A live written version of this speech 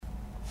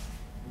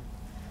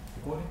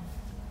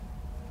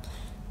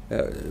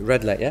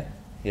Red light, yeah?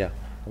 Yeah.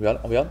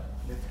 Are we on?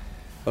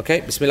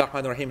 Okay. Bismillah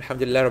ar-Rahman ar-Rahim.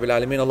 Alhamdulillah Rabbil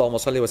Alameen. Allahumma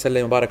salli wa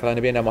sallim wa barak ala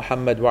nabiyyina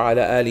Muhammad wa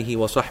ala alihi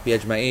wa sahbihi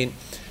ajma'in.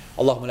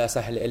 اللهم لا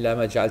سهل إلا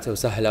ما جعلته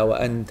سهلا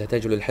وأنت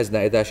تجعل الحزن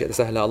إذا شئت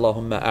سهلا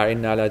اللهم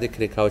أعنا على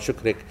ذكرك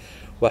وشكرك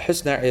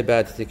وحسن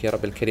عبادتك يا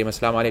رب الكريم.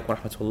 Assalamu alaikum wa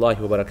rahmatullahi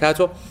wa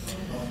barakatuh.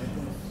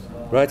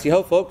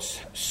 Righty-ho, folks.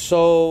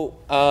 So,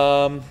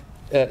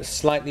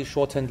 slightly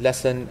shortened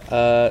lesson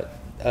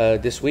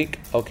this week,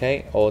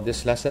 okay, or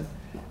this lesson.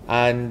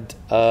 And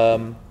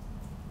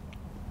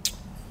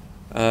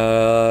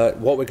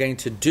what we're going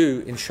to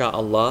do,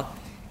 inshallah,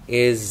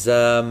 is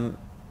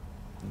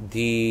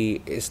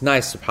it's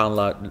nice,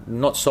 subhanallah,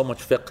 not so much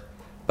fiqh,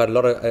 but a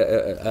lot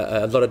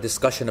of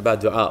discussion about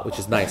dua, which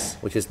is nice.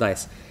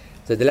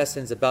 So the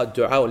lessons about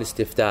dua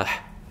al-istiftah,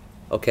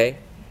 okay,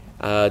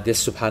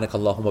 this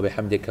subhanakallahumma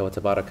bihamdika wa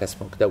tabarak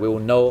asmuk, that we will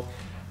know,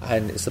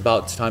 and it's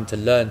about time to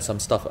learn some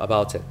stuff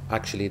about it,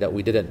 actually, that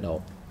we didn't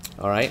know.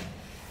 All right.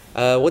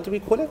 What do we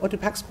call it? What do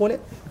Pax call it?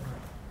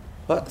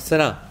 What?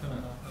 Thana.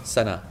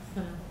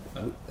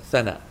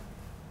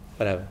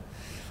 Whatever.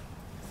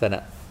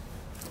 Thana.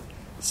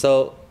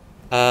 So,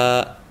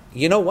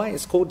 you know why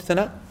it's called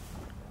Thana?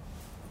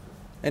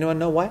 Anyone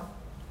know why?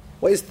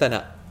 What is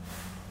Thana?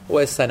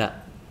 What is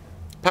Sana?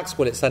 Pax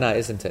call it Sana,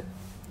 isn't it?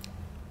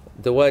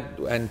 The word,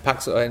 and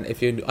Pax, and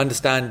if you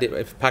understand it,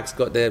 if Pax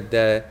got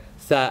the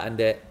Tha and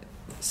the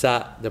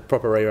Sa the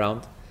proper way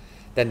around,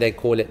 then they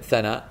call it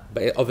Thana.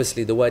 But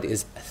obviously the word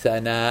is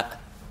Thana.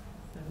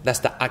 That's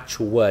the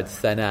actual word,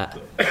 Thana.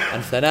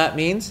 And Thana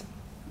means?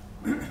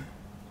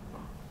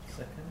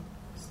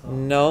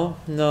 No.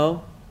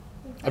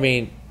 I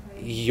mean,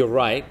 you're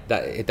right,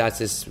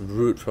 that's its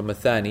root from a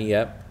thani,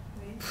 yeah.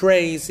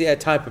 Praise, yeah,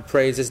 type of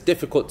praise. It's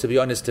difficult, to be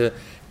honest, to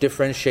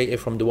differentiate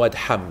it from the word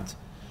hamd.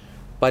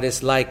 But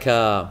it's like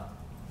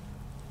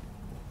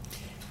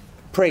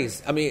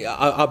praise. I mean,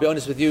 I'll be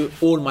honest with you,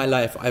 all my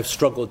life I've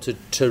struggled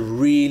to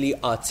really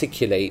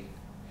articulate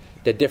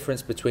the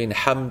difference between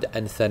hamd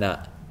and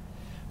thana.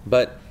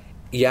 But,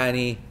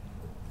 yani,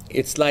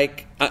 it's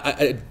like,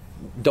 I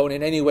don't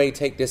in any way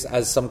take this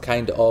as some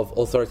kind of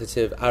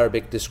authoritative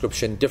Arabic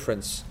description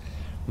difference.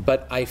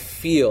 But I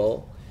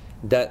feel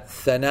that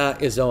thana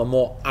is a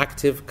more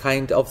active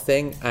kind of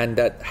thing and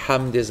that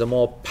hamd is a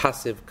more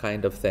passive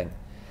kind of thing.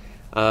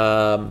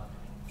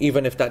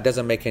 Even if that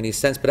doesn't make any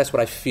sense, but that's what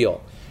I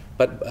feel.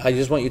 But I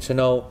just want you to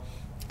know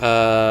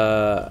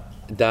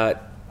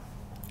that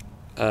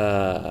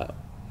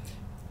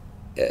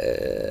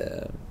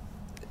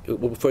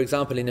for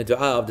example, in the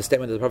dua of the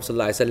statement of the Prophet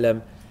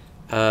ﷺ,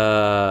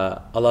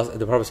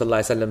 the Prophet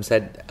ﷺ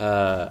said,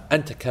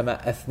 "Anta kama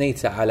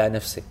athnayta ala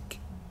nafsik."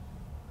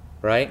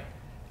 Right?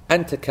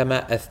 "Anta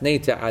kama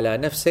athnayta ala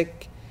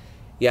nafsik."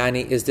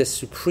 Yani is this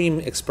supreme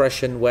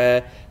expression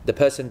where the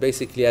person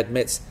basically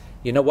admits,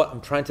 you know what,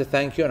 I'm trying to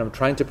thank you and I'm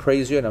trying to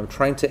praise you and I'm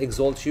trying to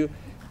exalt you.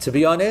 To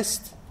be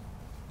honest,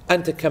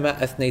 "Anta kama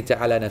athnayta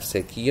ala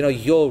nafsik." You know,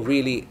 you're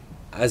really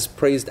as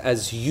praised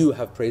as you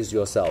have praised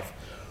yourself.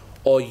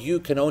 Or you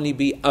can only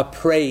be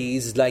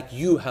appraised like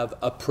you have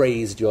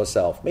appraised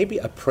yourself. Maybe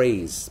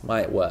appraise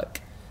might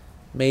work.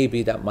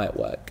 Maybe that might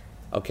work.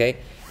 Okay?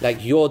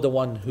 Like you're the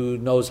one who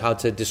knows how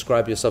to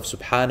describe yourself,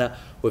 subhana,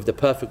 with the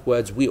perfect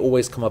words. We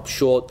always come up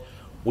short.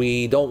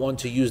 We don't want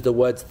to use the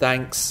word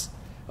thanks.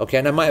 Okay?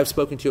 And I might have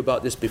spoken to you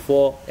about this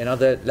before in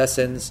other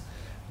lessons.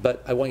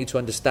 But I want you to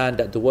understand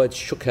that the word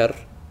shukr,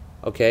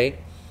 okay?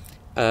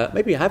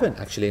 Maybe you haven't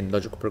actually in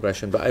logical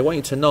progression, but I want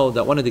you to know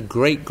that one of the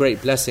great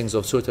blessings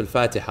of Surah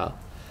Al-Fatiha,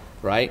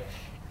 right,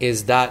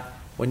 is that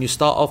when you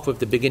start off with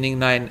the beginning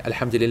line,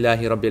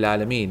 Alhamdulillahi Rabbil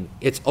Alameen,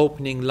 its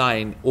opening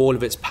line, all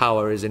of its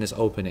power is in its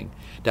opening.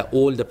 That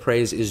all the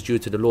praise is due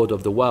to the Lord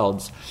of the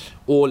worlds.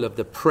 All of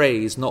the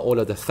praise, not all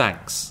of the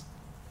thanks.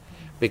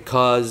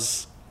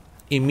 Because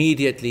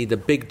immediately the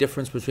big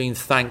difference between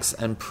thanks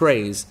and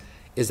praise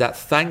is that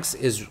thanks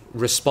is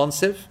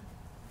responsive,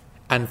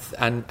 and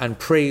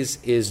praise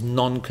is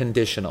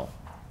non-conditional.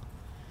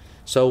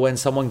 So when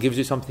someone gives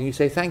you something, you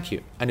say thank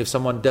you. And if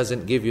someone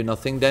doesn't give you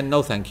nothing, then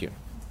no thank you.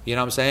 You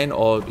know what I'm saying?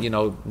 Or, you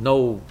know,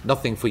 no,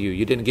 nothing for you.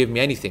 You didn't give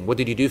me anything. What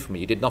did you do for me?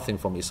 You did nothing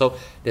for me. So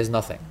there's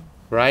nothing,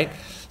 right?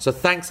 So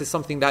thanks is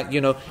something that, you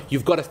know,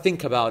 you've got to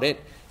think about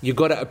it. You've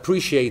got to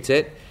appreciate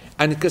it.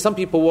 And because some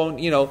people won't,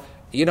 you know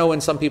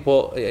when some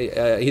people, he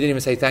didn't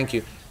even say thank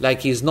you. Like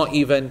he's not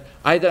even,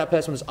 either that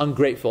person was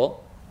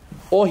ungrateful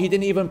or he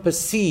didn't even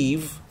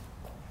perceive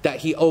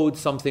that he owed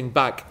something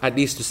back, at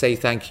least to say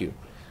thank you.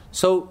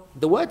 So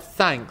the word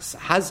thanks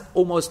has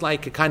almost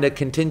like a kind of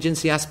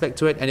contingency aspect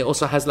to it, and it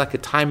also has like a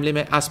time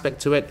limit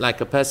aspect to it, like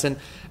a person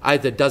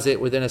either does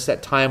it within a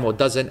set time or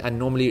doesn't, and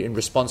normally in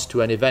response to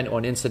an event or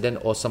an incident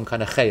or some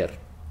kind of khair.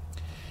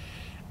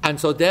 And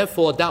so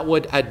therefore that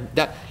would add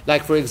that,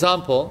 like for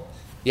example,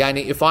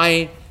 yani if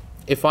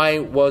I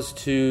was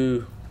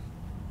to,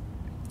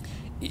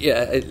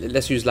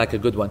 let's use like a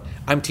good one.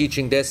 I'm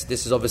teaching this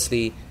is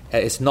obviously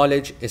it's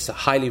knowledge, it's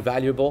highly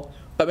valuable,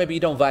 but maybe you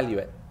don't value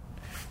it.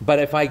 But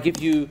if I give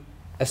you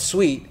a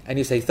sweet and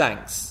you say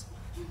thanks,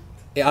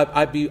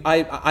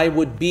 I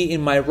would be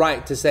in my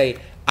right to say,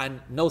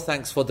 and no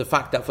thanks for the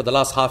fact that for the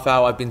last half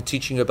hour I've been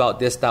teaching you about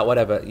this, that,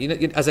 whatever,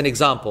 as an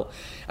example.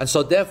 And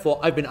so therefore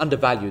I've been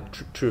undervalued,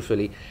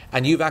 truthfully,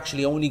 and you've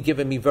actually only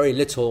given me very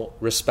little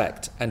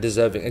respect and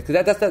deserving.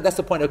 That's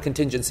the point of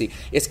contingency.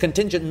 It's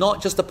contingent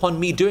not just upon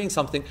me doing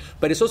something,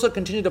 but it's also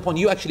contingent upon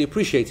you actually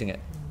appreciating it.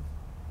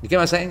 You get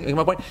what I'm saying? You get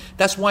my point?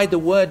 That's why the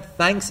word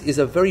thanks is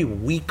a very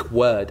weak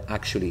word,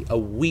 actually, a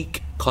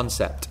weak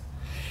concept.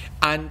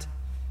 And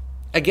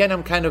again,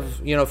 I'm kind of,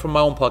 from my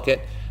own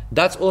pocket,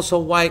 that's also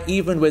why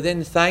even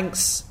within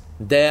thanks,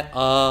 there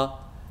are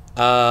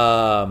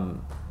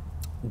kind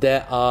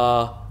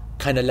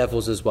of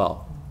levels as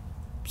well.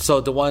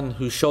 So the one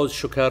who shows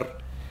shukr,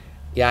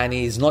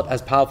 is not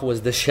as powerful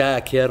as the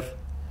shakir,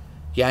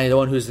 the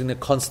one who's in a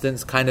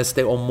constant kind of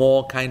state or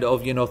more kind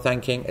of,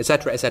 thanking,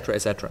 etc., etc.,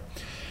 etc.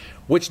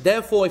 Which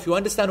therefore, if you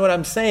understand what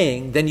I'm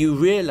saying, then you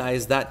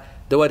realize that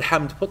the word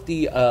hamd, put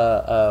the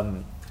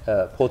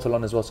portal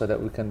on as well so that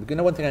we can...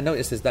 one thing I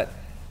noticed is that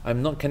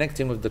I'm not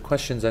connecting with the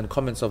questions and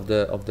comments of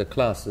the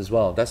class as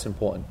well. That's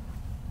important.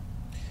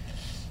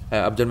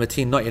 Abdul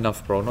Mateen, not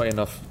enough, bro, not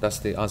enough. That's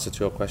the answer to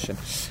your question.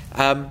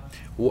 Hamd,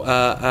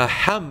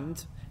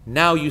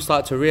 now you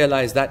start to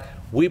realize that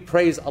we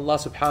praise Allah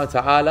subhanahu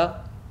wa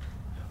ta'ala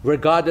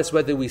regardless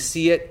whether we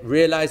see it,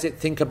 realize it,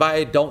 think about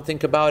it, don't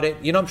think about it.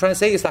 You know what I'm trying to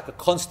say? It's like a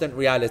constant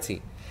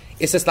reality.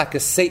 It's just like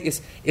it's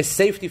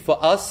safety for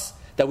us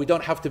that we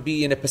don't have to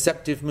be in a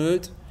perceptive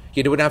mood.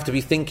 You don't have to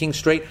be thinking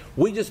straight.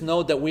 We just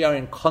know that we are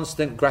in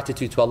constant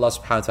gratitude to Allah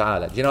subhanahu wa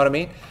ta'ala. Do you know what I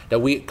mean? That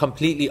we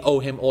completely owe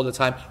Him all the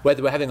time,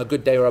 whether we're having a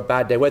good day or a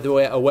bad day, whether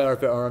we're aware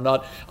of it or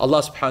not.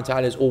 Allah subhanahu wa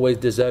ta'ala is always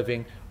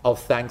deserving of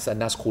thanks,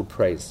 and that's called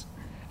praise.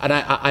 And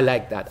I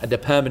like that, and the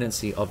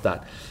permanency of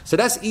that. So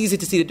that's easy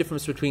to see the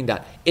difference between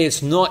that.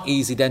 It's not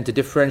easy then to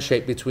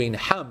differentiate between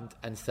hamd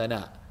and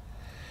thana.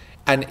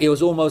 And it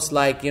was almost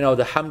like, the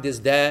hamd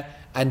is there,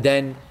 and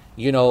then,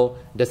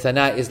 the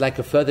thana is like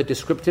a further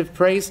descriptive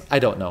praise. I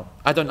don't know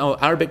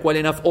Arabic well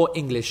enough, or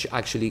English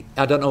actually.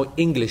 I don't know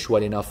English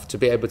well enough to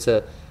be able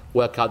to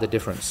work out the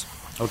difference.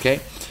 Okay?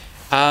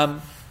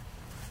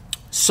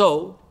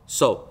 So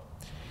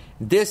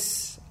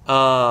this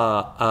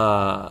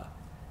dua,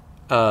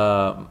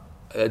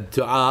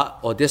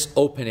 or this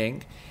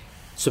opening,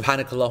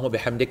 Subhanakallahumma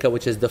bihamdika,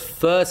 which is the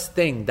first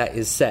thing that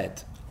is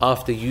said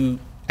after you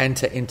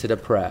enter into the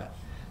prayer.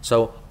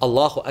 So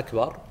Allahu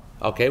Akbar.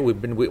 Okay,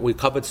 we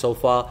covered so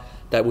far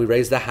that we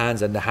raise the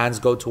hands, and the hands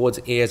go towards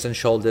ears and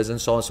shoulders and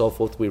so on and so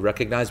forth. We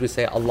recognize, we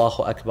say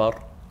Allahu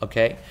Akbar.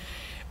 Okay,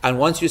 and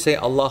once you say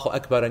Allahu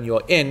Akbar and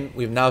you're in,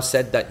 we've now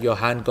said that your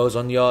hand goes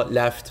on your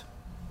left,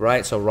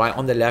 right? So right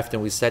on the left,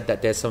 and we said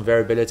that there's some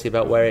variability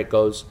about where it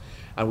goes.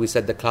 And we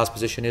said the class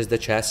position is the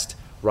chest,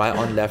 right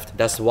on left.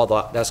 That's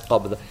wada, that's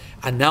qabd.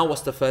 And now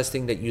what's the first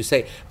thing that you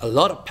say? A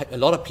lot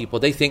of people,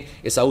 they think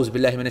it's A'udhu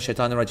billahi minash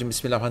shaitanir rajim,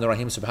 Bismillahir Rahmanir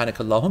Rahim,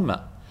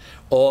 Subhanakallahumma,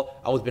 or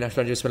A'udhu billahi minash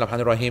shaitanir rajim, Bismillahir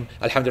Rahmanir Rahim,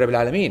 Alhamdulillah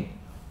bil Alameen,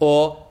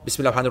 or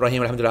Bismillahir Rahmanir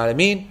Rahim, Alhamdulillah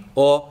Alameen,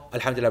 or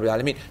Alhamdulillah bil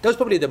Alameen. Those are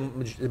probably the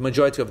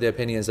majority of the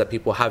opinions that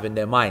people have in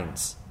their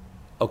minds.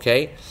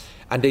 Okay,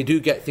 and they do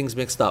get things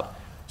mixed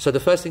up. So the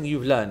first thing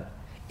you've learned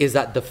is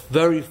that the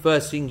very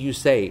first thing you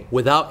say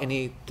without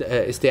any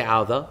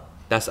isti'adha,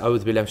 that's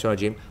A'udhu billahi minash shaitanir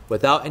rajim,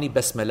 without any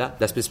basmala,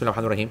 that's Bismillahir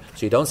Rahmanir Rahim.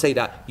 So you don't say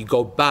that, you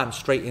go bam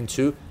straight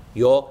into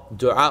your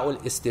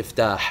du'a'ul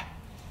istiftah.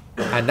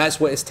 And that's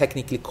what it's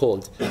technically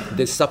called,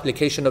 the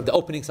supplication of the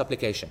opening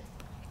supplication.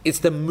 It's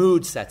the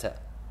mood setter,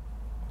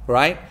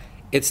 right?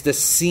 It's the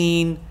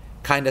scene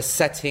kind of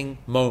setting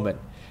moment.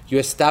 You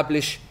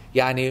establish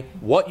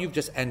what you've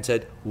just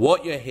entered,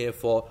 what you're here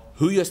for,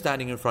 who you're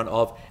standing in front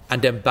of,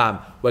 and then bam,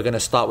 we're going to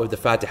start with the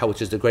Fatiha,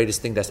 which is the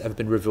greatest thing that's ever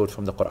been revealed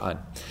from the Quran.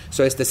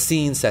 So it's the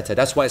scene setter.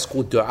 That's why it's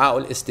called Du'a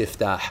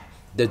al-Istiftah.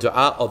 The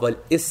Du'a of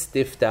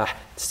al-Istiftah,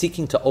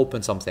 seeking to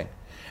open something.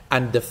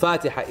 And the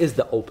Fatiha is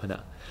the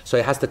opener. So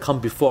it has to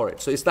come before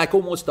it. So it's like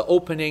almost the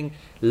opening,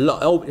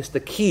 it's the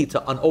key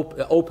to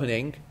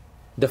opening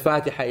the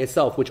Fatiha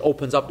itself, which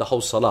opens up the whole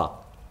Salah.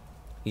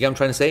 You get what I'm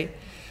trying to say?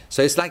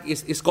 So it's like,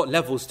 it's got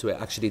levels to it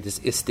actually, this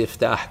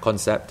Istiftah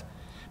concept.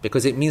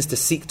 Because it means to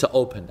seek to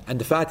open. And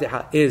the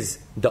Fatiha is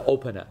the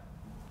opener.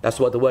 That's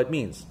what the word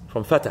means.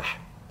 From Fatah.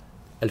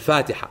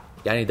 Al-Fatiha.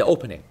 The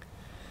opening.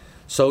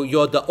 So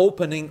you're the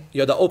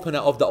opener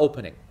of the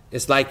opening.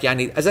 It's like,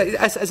 as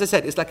I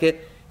said, it's like a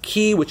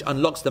key which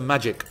unlocks the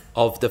magic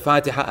of the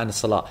Fatiha and the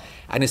Salah.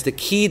 And it's the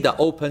key that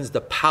opens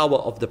the power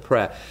of the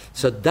prayer.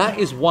 So that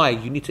is why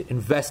you need to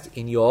invest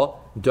in your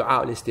Du'a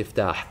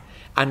al-Istiftah.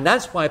 And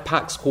that's why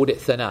Pax called it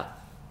Thana.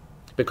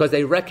 Because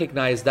they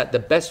recognize that the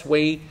best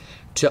way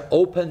to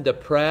open the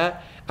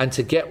prayer and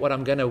to get what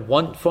I'm going to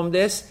want from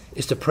this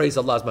is to praise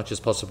Allah as much as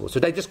possible. So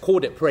they just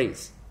called it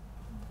praise.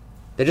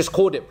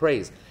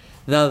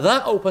 Now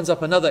that opens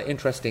up another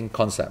interesting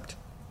concept.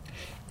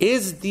 And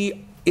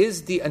Shaykh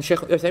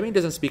Uthaymeen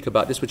doesn't speak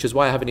about this, which is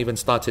why I haven't even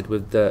started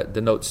with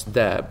the notes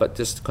there, but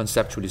just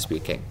conceptually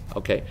speaking.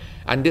 Okay,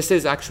 and this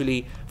is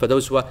actually for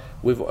those who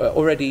we've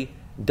already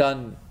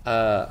done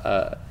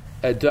a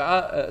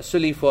dua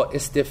suli for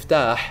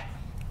istiftah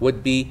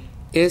would be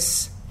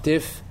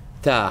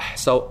istiftah.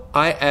 So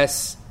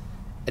is,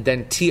 and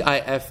then tif,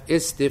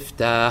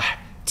 istiftah,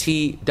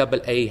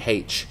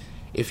 taah,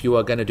 if you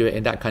are going to do it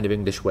in that kind of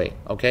English way,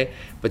 okay?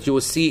 But you will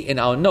see in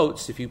our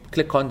notes, if you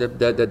click on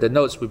the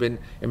notes, we've been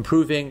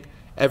improving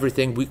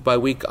everything week by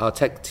week. Our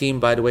tech team,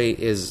 by the way,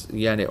 is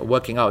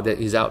working out that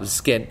he's out of his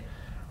skin,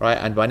 right?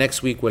 And by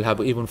next week, we'll have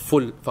even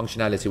full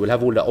functionality. We'll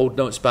have all the old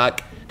notes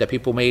back that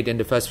people made in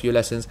the first few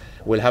lessons.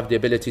 We'll have the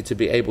ability to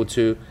be able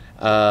to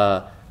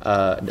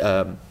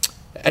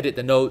edit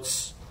the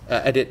notes,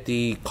 edit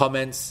the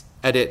comments,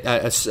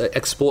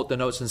 export the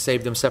notes and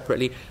save them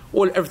separately.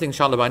 Everything,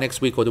 inshallah, by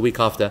next week or the week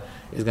after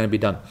is going to be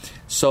done.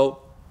 So,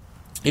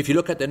 if you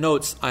look at the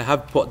notes, I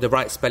have put the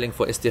right spelling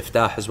for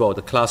istiftah as well,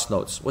 the class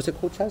notes. What's it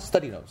called, Chaz?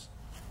 Study notes.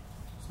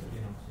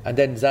 And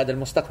then Zad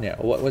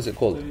al-Mustaqni', what was it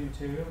called?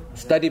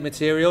 Study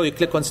material. You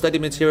click on study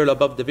material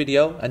above the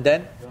video, and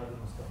then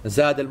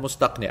Zad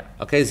al-Mustaqni'.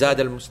 Okay, Zad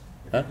al-Mustaqni'.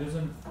 If it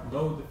doesn't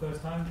load the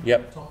first time,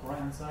 yep. The top right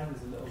hand side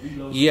is a little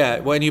reload. Yeah,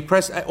 when you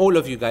press, all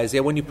of you guys,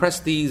 when you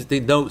press the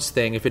notes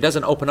thing, if it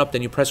doesn't open up,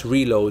 then you press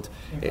reload.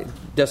 It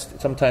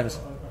just sometimes.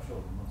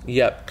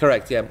 Yeah,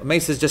 correct. Yeah,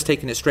 Mace is just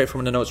taking it straight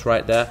from the notes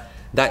right there.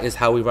 That is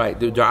how we write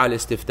the du'a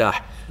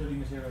al-istiftah. Study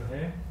material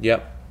here.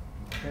 Yep.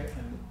 Okay,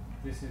 and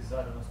this is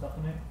Zad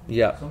al-Mustaqni'.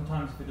 Yeah.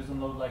 Sometimes if it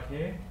doesn't load like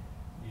here,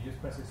 you just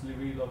press this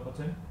reload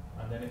button,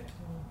 and then it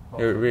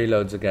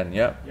reloads again.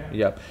 Yeah. Yeah.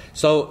 Yeah.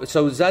 So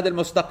Zad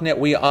al-Mustaqni',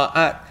 we are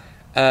at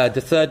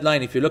the third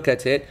line. If you look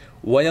at it,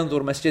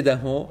 وَيَنْظُرْ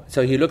مَسْجِدَهُ.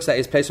 So he looks at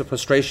his place of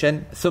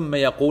prostration. ثُمَّ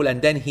يَقُولُ,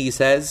 and then he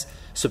says,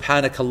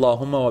 سُبْحَانَكَ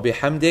اللَّهُمَّ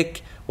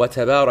وَبِحَمْدِكَ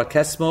وَتَبَارَكَ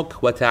اسْمُكَ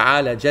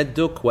وَتَعَالَى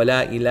جَدُّكَ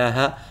وَلَا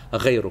إِلَهَ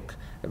غَيْرُكَ.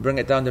 Bring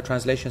it down the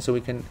translation so we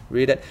can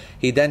read it.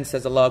 He then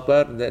says Allah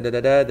Akbar,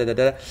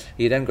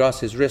 he then grasps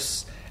his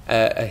wrists,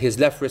 his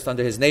left wrist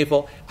under his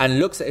navel, and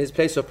looks at his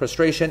place of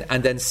prostration,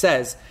 and then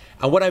says,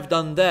 and what I've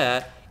done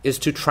there is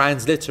to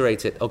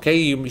transliterate it. Okay,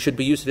 you should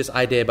be used to this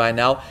idea by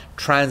now.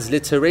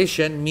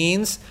 Transliteration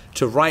means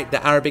to write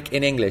the Arabic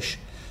in English.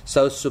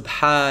 So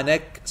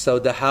subhanak, so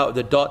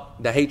the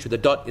dot, the H with the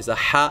dot is a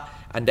ha,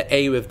 and the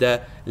A with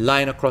the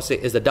line across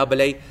it is the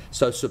double A.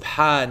 So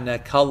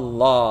subhanaka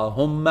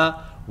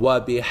Allahumma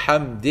wa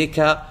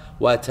bihamdika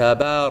wa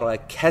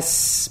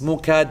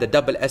tabarakasmuka. The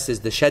double S is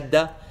the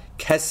shadda.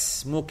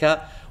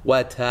 Kasmuka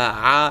wa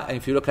ta'a. And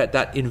if you look at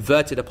that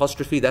inverted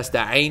apostrophe, that's the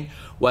ain.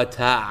 Wa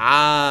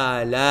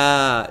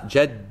ta'ala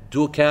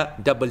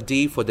jadduka. Double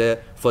D for the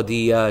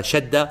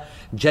shadda.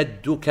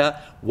 Jadduka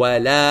wa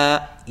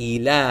la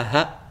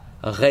ilaha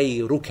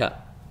ghayruka.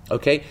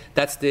 Okay,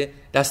 that's the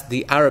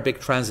Arabic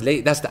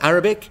translate. That's the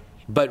Arabic,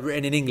 but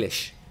written in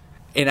English,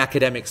 in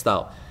academic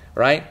style,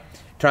 right?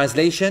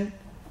 Translation.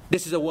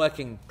 This is a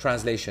working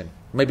translation.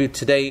 Maybe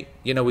today,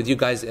 with you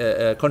guys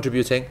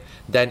contributing,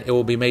 then it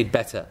will be made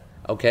better.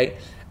 Okay,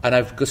 and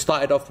I've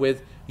started off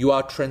with: you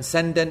are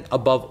transcendent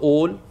above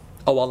all,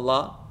 O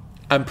Allah,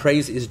 and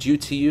praise is due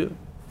to you.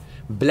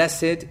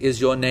 Blessed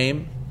is your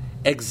name,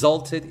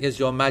 exalted is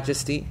your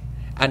majesty,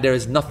 and there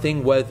is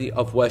nothing worthy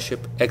of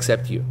worship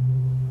except you.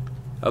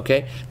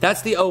 Okay,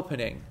 that's the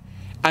opening.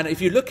 And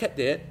if you look at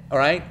it, all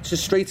right,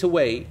 just straight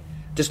away,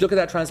 just look at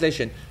that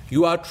translation.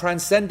 You are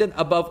transcendent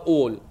above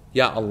all,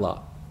 Ya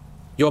Allah.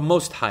 You're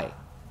most high.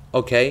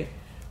 Okay,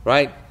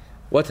 right?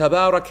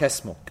 وَتَبَارَكَ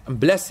اسْمُكَ. And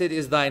blessed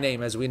is thy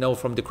name, as we know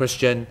from the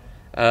Christian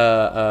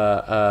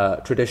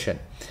tradition.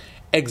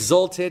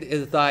 Exalted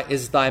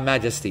is thy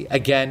majesty.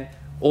 Again,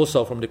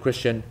 also from the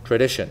Christian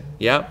tradition.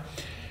 Yeah?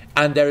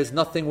 And there is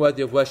nothing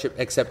worthy of worship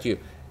except you.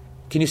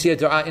 Can you see a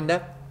dua in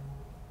there?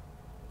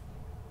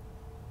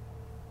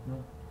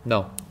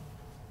 No.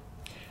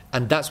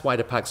 And that's why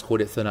the Paks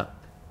called it thana.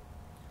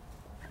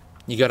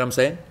 You get what I'm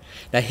saying?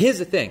 Now here's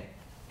the thing.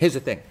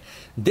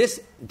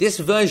 This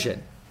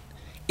version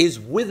is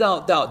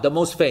without doubt the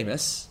most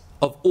famous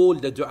of all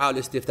the dua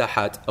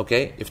al-istiftahat,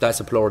 okay? If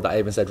that's a plural that I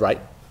even said right,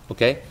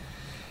 okay?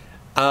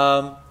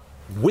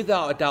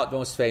 Without a doubt the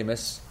most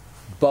famous,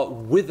 but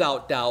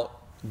without doubt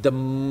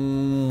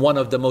one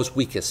of the most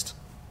weakest.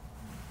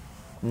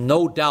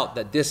 No doubt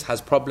that this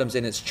has problems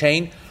in its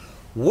chain,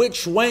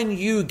 which when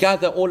you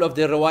gather all of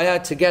the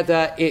riwayat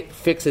together, it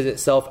fixes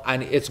itself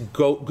and it's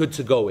good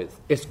to go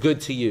with. It's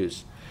good to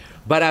use.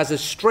 But as a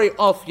straight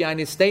off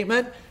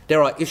statement,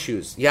 there are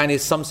issues.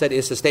 Some said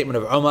it's a statement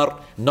of Umar,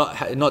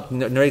 not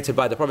narrated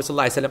by the Prophet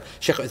ﷺ.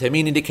 Shaykh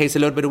Uthaymeen indicates a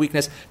little bit of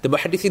weakness. The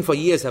muhaddithin for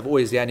years have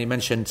always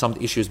mentioned some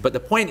issues. But the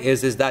point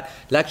is that,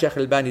 like Shaykh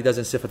Al-Albani does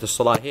in Sifat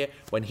al-Salah here,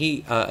 when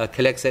he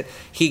collects it,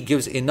 he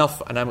gives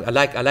enough, and I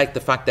like the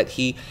fact that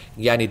he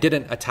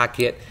didn't attack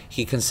it.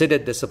 He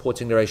considered the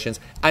supporting narrations,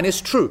 and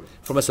it's true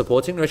from a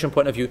supporting narration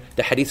point of view.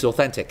 The hadith is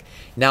authentic.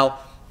 Now,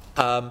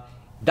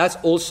 that's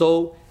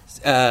also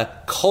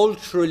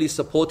culturally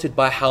supported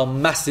by how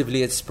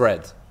massively it's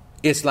spread.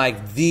 It's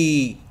like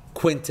the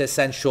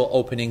quintessential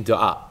opening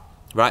dua,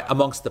 right?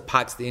 Amongst the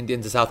Paks, the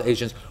Indians, the South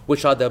Asians,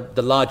 which are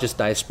the largest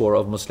diaspora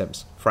of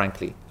Muslims,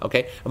 frankly.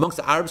 Okay? Amongst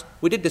the Arabs,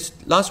 we did this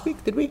last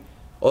week, did we?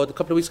 Or a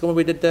couple of weeks ago when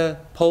we did the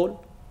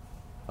poll?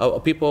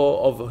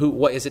 People of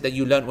what is it that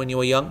you learned when you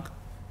were young?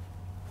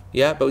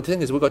 Yeah, but the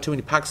thing is, we've got too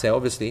many packs here,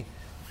 obviously.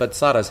 But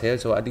Sarah's here,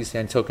 so at least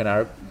here in token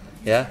Arab.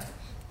 Yeah?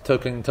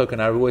 Token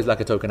Arab, always like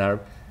a token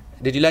Arab.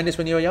 Did you learn this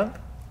when you were young?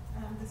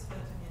 This version,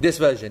 yeah. This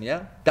version,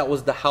 yeah? That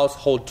was the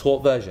household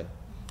taught version.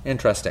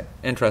 Interesting.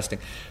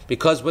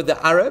 Because with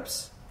the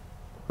Arabs,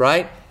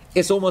 right,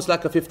 it's almost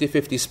like a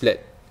 50-50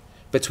 split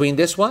between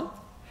this one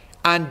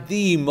and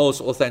the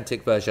most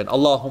authentic version.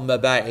 Allahumma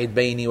ba'id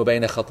bayni wa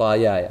bayna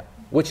khatayaya,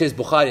 which is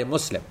Bukhari and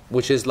Muslim,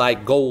 which is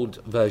like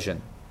gold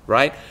version,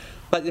 right?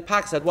 But the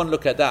Paks had one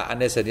look at that and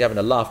they said, you're having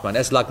a laugh, man.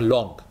 It's like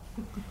long.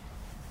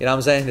 You know what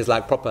I'm saying? It's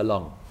like proper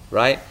long,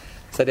 right?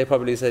 So they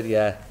probably said,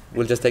 yeah,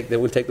 we'll take the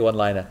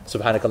one-liner.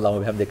 Subhanakallah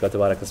wa bihamdika wa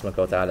tabarak ismuka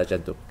wa ta'ala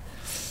jadduk.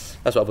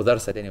 That's what Abu Dharr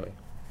said anyway,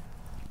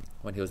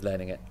 when he was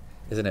learning it.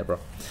 Isn't it, bro?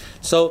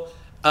 So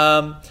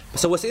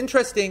what's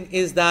interesting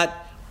is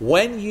that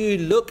when you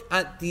look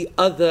at the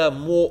other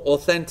more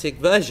authentic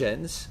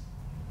versions,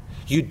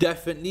 you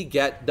definitely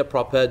get the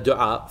proper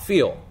dua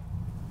feel,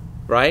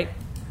 right?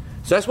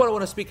 So that's what I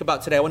want to speak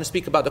about today. I want to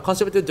speak about the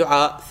concept of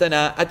dua,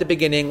 thana, at the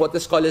beginning, what the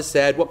scholars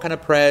said, what kind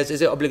of prayers,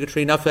 is it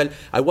obligatory, nafil?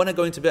 I want to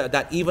go into a bit of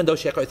that, even though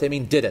Shaykh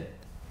Uthaymeen didn't.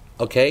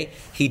 Okay?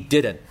 He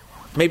didn't.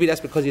 Maybe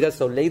that's because he does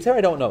so later, I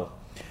don't know.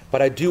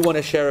 But I do want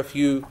to share a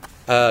few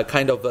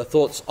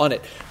thoughts on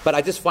it. But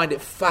I just find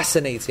it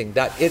fascinating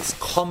that its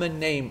common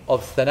name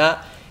of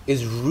thana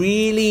is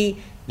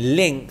really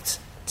linked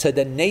to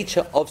the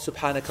nature of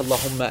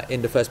Subhanakallahumma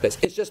in the first place.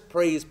 It's just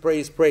praise.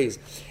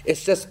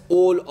 It's just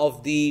all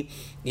of the,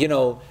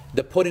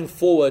 the putting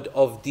forward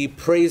of the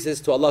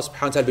praises to Allah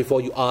subhanahu wa ta'ala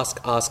before you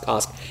ask.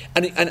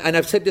 And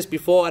I've said this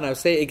before and I'll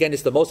say it again,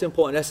 it's the most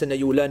important lesson that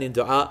you will learn in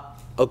dua,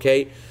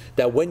 okay?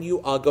 That when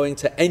you are going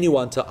to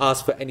anyone to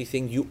ask for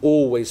anything, you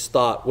always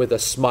start with a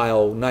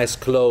smile, nice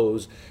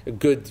clothes,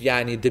 good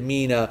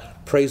demeanor,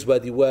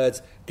 praiseworthy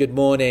words, good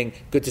morning,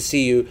 good to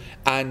see you.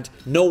 And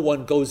no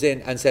one goes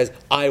in and says,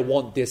 I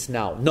want this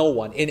now. No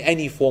one, in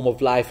any form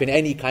of life, in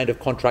any kind of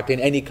contract, in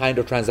any kind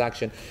of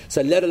transaction.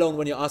 So let alone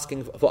when you're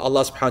asking for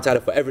Allah subhanahu wa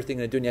ta'ala for everything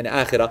in the dunya and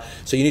akhirah,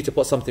 so you need to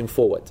put something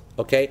forward,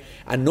 okay?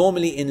 And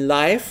normally in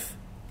life,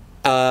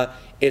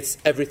 it's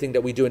everything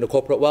that we do in the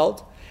corporate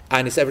world.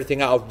 And it's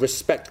everything out of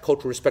respect,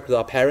 cultural respect with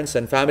our parents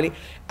and family.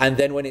 And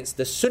then when it's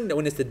the sunnah,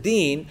 when it's the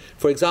deen,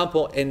 for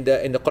example, in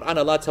the Quran,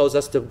 Allah tells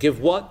us to give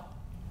what?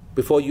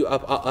 Before you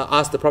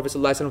ask the Prophet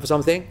ﷺ for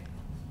something?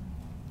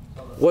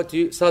 What do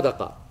you?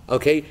 Sadaqah.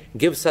 Okay?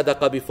 Give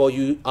sadaqah before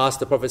you ask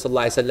the Prophet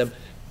ﷺ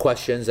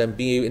questions and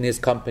be in his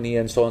company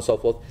and so on and so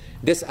forth.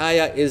 This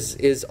ayah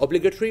is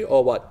obligatory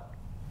or what?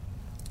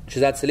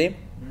 Shazad Salim?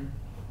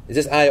 Is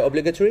this ayah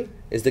obligatory?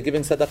 Is the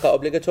giving sadaqah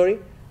obligatory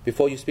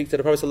before you speak to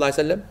the Prophet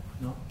ﷺ?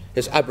 No.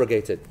 It's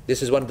abrogated.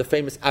 This is one of the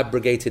famous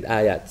abrogated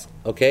ayats.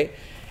 Okay?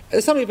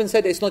 Some even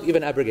said it's not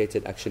even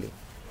abrogated actually.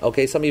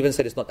 Okay, some even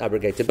said it's not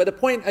abrogated. But the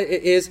point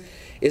is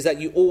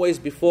that you always,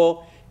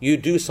 before you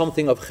do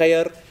something of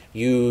khair,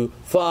 you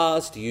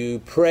fast, you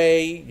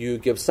pray, you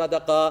give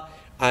sadaqah,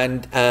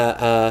 and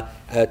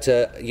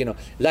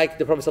like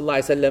the Prophet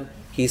ﷺ,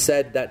 he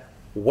said that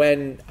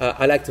when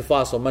I like to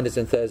fast on Mondays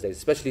and Thursdays,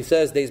 especially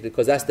Thursdays,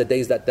 because that's the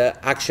days that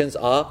the actions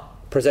are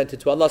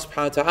presented to Allah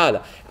subhanahu wa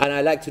ta'ala. And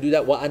I like to do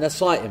that wa ana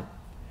sa'im,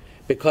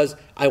 because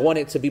I want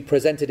it to be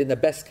presented in the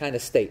best kind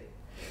of state.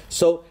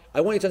 So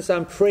I want you to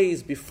understand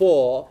praise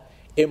before.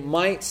 It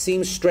might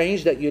seem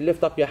strange that you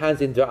lift up your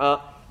hands in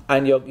dua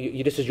and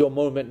this is your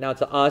moment now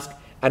to ask,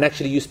 and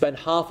actually you spend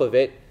half of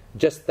it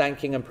just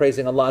thanking and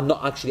praising Allah and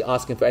not actually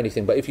asking for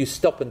anything. But if you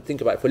stop and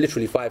think about it for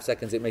literally 5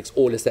 seconds, it makes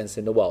all the sense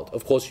in the world.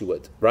 Of course you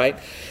would, right?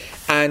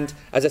 And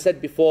as I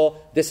said before,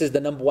 this is the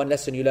number one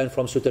lesson you learn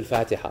from Surah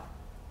Al-Fatiha,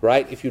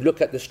 right? If you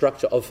look at the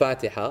structure of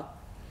Fatiha,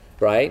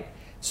 right?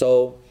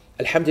 So,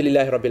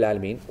 Alhamdulillahi Rabbil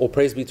Alameen, or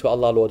praise be to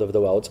Allah, Lord of the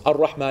worlds,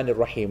 Ar-Rahman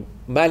Ar-Rahim,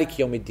 Malik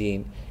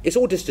Yawmiddin. It's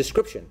all this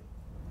description,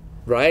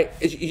 right?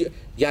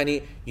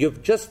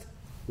 You've just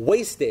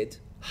wasted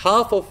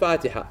half of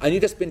Fatiha and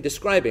you've just been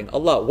describing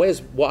Allah,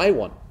 where's what I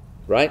want,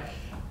 right?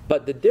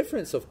 But the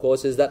difference, of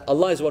course, is that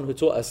Allah is the one who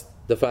taught us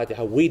the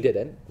Fatiha. We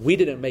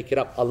didn't make it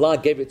up. Allah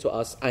gave it to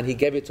us, and He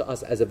gave it to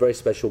us as a very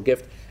special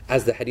gift,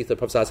 as the hadith of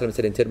Prophet ﷺ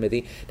said in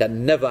Tirmidhi, that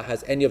never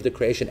has any of the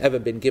creation ever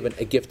been given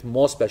a gift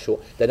more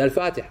special than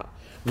Al-Fatiha.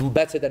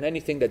 Better than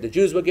anything that the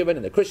Jews were given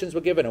and the Christians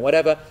were given and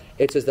whatever.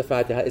 It is the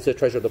Fatiha. It's a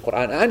treasure of the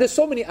Quran. And there's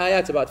so many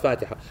ayat about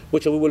Fatiha,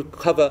 which we will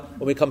cover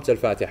when we come to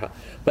Al-Fatiha.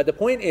 But the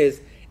point is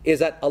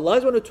that Allah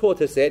is the one who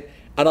taught us it,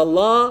 and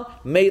Allah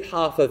made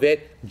half of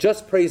it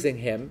just praising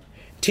Him,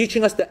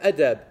 teaching us the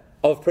adab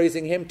of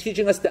praising Him,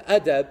 teaching us the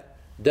adab,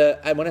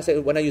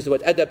 when I use the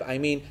word adab, I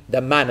mean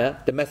the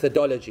manner, the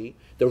methodology,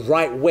 the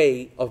right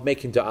way of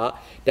making dua,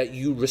 that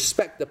you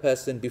respect the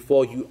person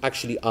before you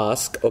actually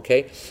ask,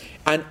 okay?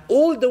 And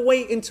all the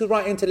way in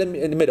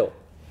the middle.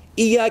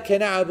 إِيَّاكَ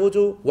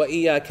نَعْبُدُ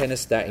وَإِيَّاكَ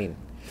نَسْتَعِينَ.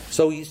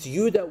 So it's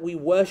you that we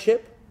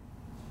worship,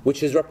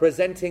 which is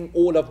representing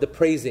all of the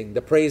praising.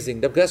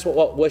 That's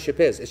what worship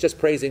is. It's just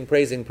praising.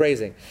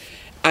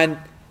 And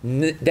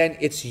then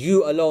it's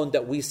you alone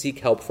that we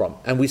seek help from,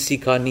 and we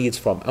seek our needs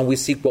from, and we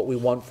seek what we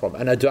want from,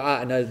 and a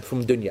dua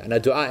from dunya, and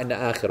a dua in the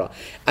akhirah.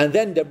 And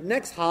then the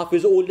next half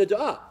is all the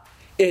dua.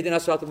 اهدنا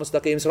الصراط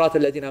المستقيم صراط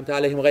الذين أنعمت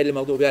عليهم غير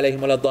المغضوب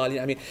عليهم ولا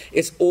الضالين. I mean,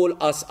 it's all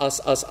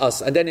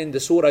us. And then in the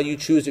surah you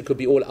choose, it could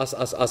be all us.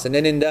 And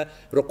then in the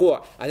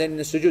ruku', and then in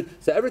the sujood.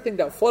 So everything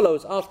that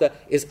follows after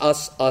is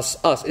us.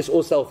 It's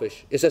all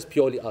selfish. It's just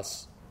purely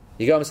us.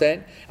 You get what I'm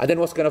saying? And then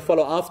what's going to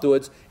follow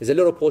afterwards is a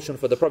little portion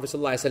for the Prophet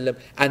ﷺ,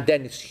 and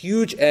then this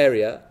huge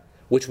area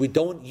which we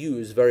don't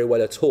use very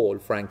well at all,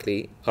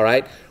 frankly, all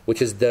right,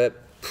 which is the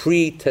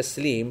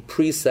pre-taslim,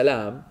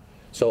 pre-salam.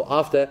 So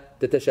after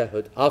the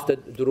tashahhud, after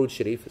Durood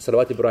Sharif,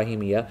 Salawat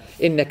Ibrahimiyya,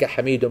 Innaka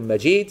Hamidun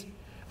Majid,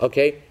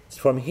 okay,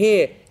 from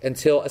here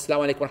until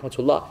Assalamu alaikum wa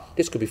rahmatullah,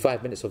 this could be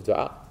 5 minutes of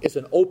dua. It's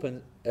an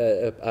open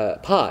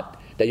part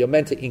that you're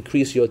meant to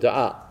increase your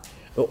dua.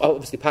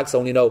 Obviously, Pakistan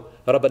only know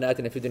رَبَّنَا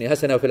آتِنَا فِي الدُّنْيَا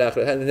حَسَنَةً وَفِي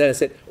الْآخِرَةِ, and then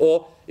it's it.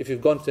 Or if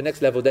you've gone to the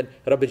next level, then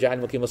رَبِّ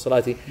جَعَلْ مُقِيمَ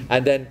الصَّلَاةِ,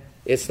 and then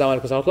it's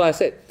Assalamu alaikum wa rahmatullah,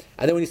 that's it.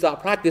 And then when you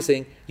start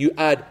practicing, you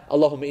add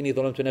Allahumma inni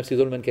ظلمت نفسي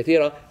ظلما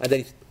كثيرا, and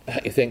then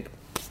you think,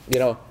 you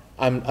know,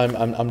 I'm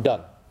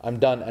done,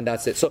 and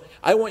that's it. So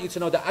I want you to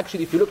know that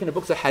actually, if you look in the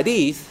books of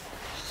hadith,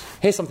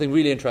 here's something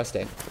really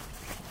interesting.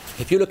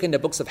 If you look in the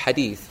books of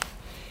hadith,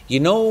 you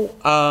know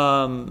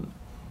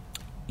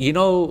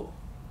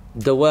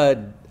the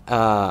word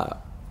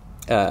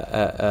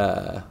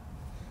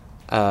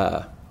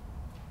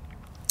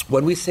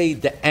when we say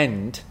the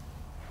end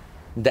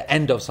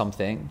of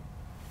something,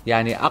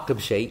 يعني عقب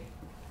شيء,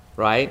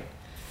 right?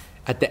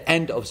 At the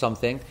end of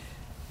something,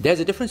 there's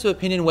a difference of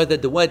opinion whether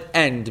the word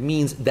end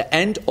means the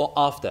end or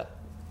after.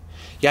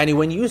 Yani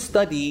when you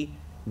study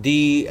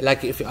the,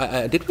 like, if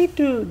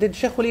did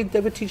Sheikh Walid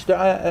ever teach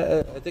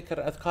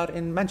dhikr adhkar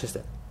in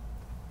Manchester?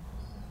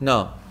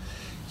 No.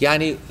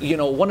 Yani, you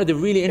know, one of the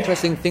really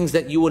interesting things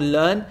that you will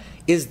learn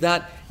is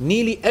that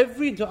nearly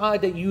every dua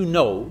that you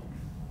know,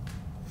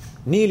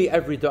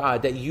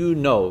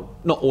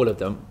 not all of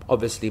them,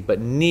 obviously,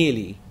 but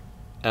nearly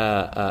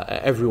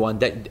every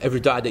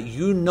dua that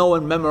you know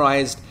and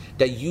memorized,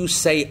 that you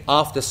say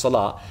after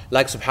salah,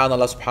 like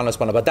subhanallah,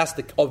 subhanallah, but that's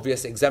the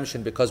obvious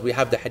exemption, because we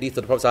have the hadith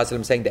of the Prophet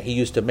ﷺ saying that he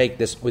used to make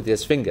this with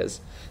his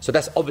fingers, so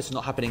that's obviously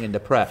not happening in the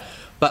prayer.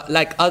 But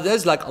like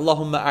others, like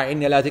Allahumma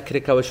a'inni ala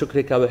dhikrika wa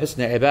shukrika wa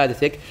husni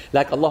ibadatik,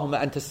 like Allahumma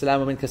anta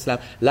as-salam wa minka as-salam,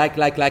 like,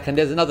 and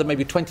there's another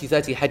maybe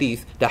 20-30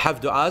 hadith that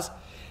have du'as.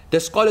 The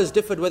scholars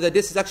differed whether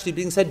this is actually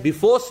being said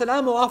before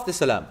salam or after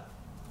salam.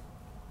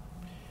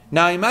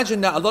 Now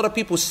imagine that a lot of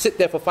people sit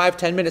there for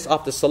 5-10 minutes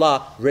after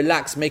salah,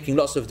 relax, making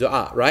lots of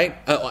dua, right?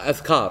 Or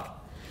adhkar.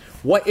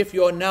 What if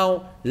you're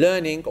now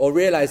learning or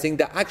realizing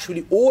that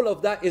actually all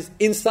of that is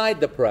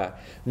inside the prayer?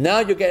 Now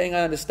you're getting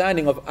an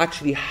understanding of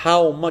actually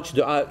how much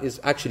dua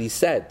is actually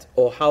said,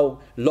 or how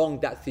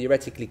long that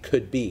theoretically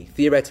could be.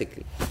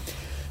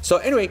 So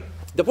anyway,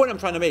 the point I'm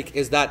trying to make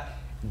is that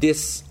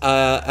this,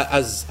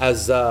 as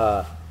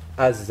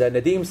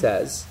Nadeem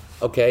says,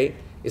 okay,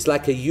 it's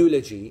like a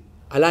eulogy.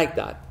 I like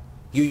that.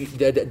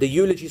 The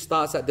eulogy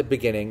starts at the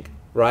beginning,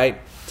 right?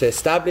 To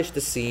establish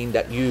the scene,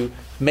 that you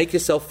make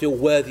yourself feel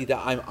worthy that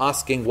I'm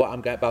asking what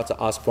I'm about to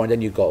ask for, and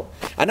then you go.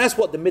 And that's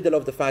what the middle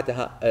of the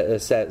Fatiha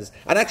says.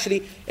 And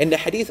actually, in the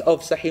hadith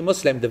of Sahih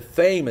Muslim, the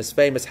famous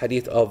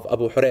hadith of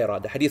Abu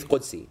Hurairah, the hadith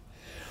Qudsi,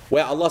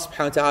 where Allah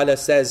subhanahu wa ta'ala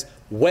says,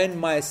 when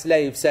my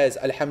slave says,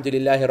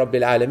 Alhamdulillahi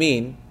Rabbil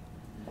Alameen,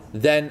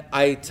 then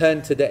I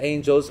turn to the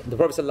angels. The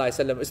Prophet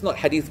ﷺ, it's not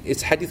hadith,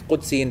 it's hadith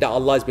Qudsi in that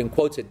Allah is being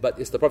quoted, but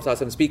it's the Prophet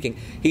ﷺ speaking.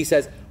 He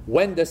says,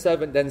 when the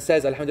servant then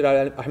says,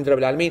 Alhamdulillah Rabbil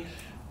Alameen,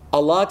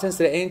 Allah turns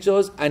to the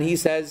angels and he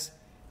says,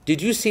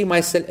 did you see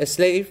my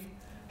slave?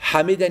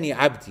 Hamidani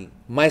abdi.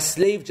 My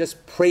slave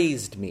just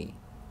praised me.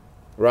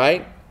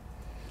 Right?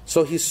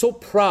 So he's so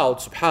proud,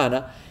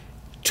 subhanah,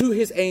 to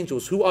his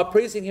angels who are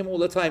praising him all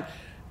the time.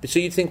 So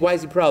you think, why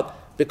is he proud?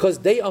 Because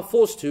they are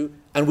forced to,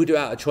 and we do it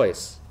out of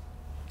choice.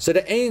 So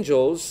the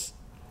angels,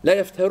 la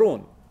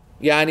yaftarun,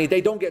 yani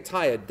they don't get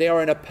tired. They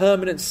are in a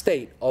permanent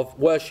state of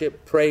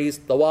worship, praise,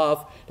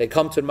 tawaf. They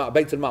come to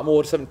Bayt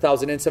al-Ma'mur,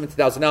 7,000 in,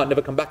 70,000 out,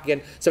 never come back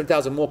again,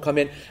 7,000 more come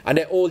in, and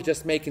they're all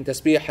just making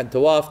tasbih and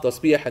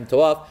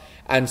tawaf,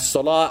 and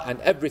salah and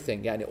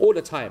everything, yani all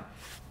the time.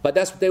 But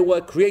that's what they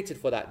were created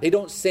for that. They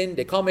don't sin,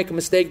 they can't make a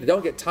mistake, they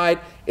don't get tired.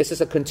 It's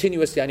just a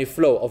continuous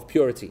flow of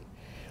purity.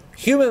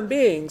 Human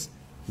beings,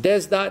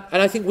 there's that,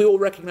 and I think we all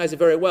recognize it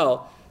very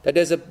well, that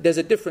there's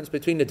a difference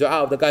between the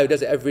dua of the guy who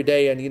does it every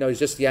day and he's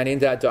just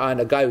into that dua, and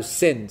a guy who's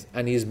sinned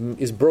and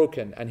is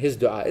broken, and his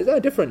dua is at a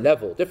different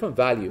level, different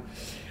value.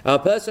 A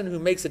person who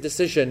makes a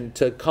decision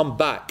to come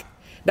back,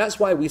 that's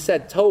why we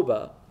said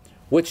tawbah,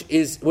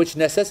 which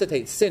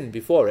necessitates sin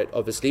before it,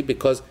 obviously,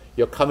 because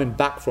you're coming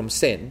back from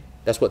sin.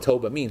 That's what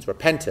tawbah means,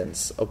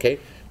 repentance, okay?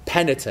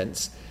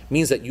 Penitence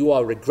means that you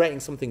are regretting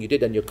something you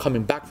did and you're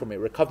coming back from it,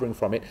 recovering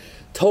from it.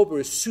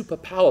 Tawbah is super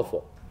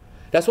powerful.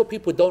 That's what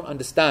people don't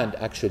understand,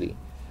 actually.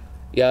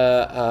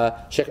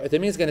 Sheikh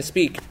Uthaymeen is going to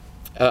speak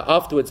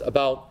afterwards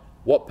about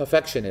what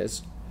perfection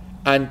is,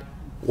 and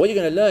what you're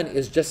going to learn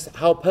is just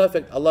how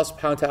perfect Allah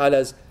subhanahu wa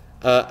ta'ala's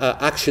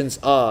actions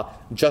are,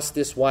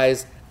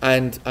 justice-wise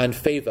and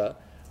favor.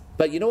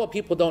 But you know what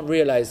people don't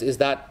realize is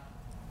that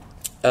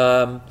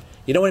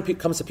You know, when it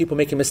comes to people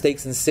making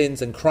mistakes and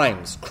sins and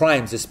crimes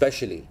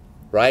especially,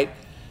 right?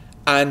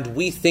 And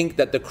we think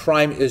that the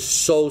crime is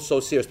so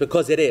serious,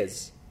 because it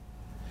is.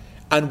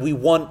 And we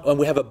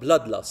have a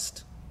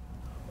bloodlust,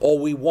 or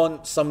we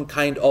want some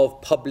kind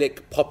of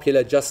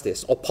popular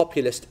justice or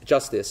populist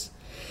justice.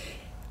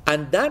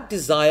 And that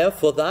desire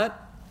for that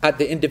at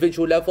the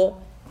individual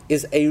level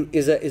is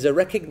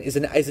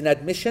an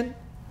admission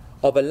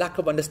of a lack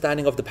of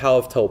understanding of the power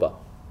of tawbah.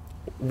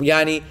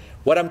 Yani,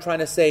 what I'm trying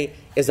to say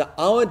is that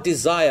our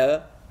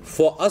desire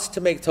for us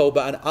to make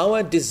tawbah and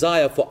our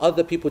desire for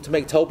other people to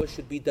make tawbah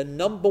should be the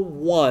number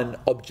one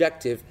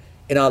objective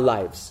in our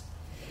lives,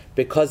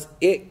 because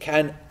it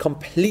can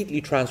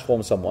completely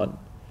transform someone.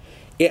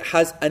 It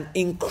has an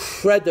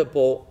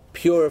incredible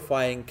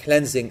purifying,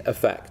 cleansing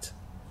effect,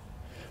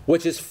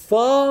 which is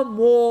far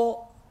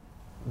more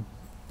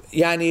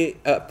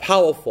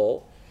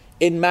powerful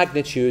in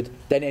magnitude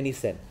than any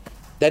sin.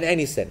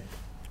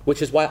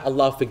 Which is why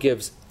Allah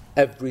forgives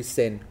every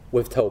sin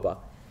with tawbah,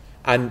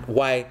 and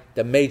why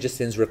the major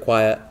sins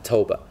require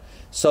tawbah.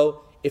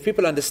 So if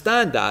people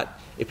understand that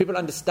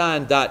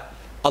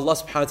Allah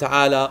subhanahu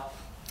wa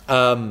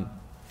ta'ala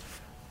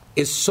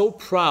is so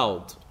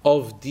proud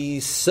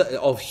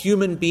of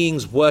human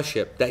beings'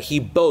 worship that He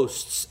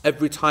boasts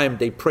every time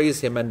they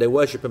praise Him and they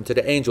worship Him to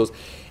the angels,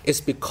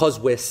 it's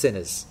because we're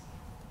sinners.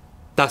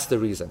 That's the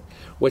reason.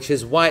 Which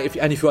is why, if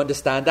you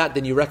understand that,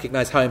 then you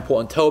recognize how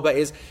important tawbah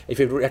is. If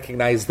you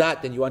recognize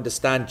that, then you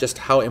understand just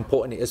how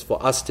important it is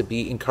for us to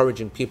be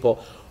encouraging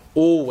people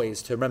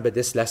always to remember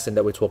this lesson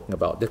that we're talking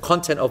about. The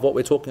content of what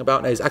we're talking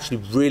about now is actually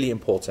really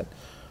important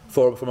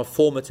from a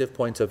formative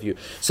point of view.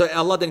 So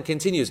Allah then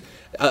continues.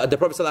 The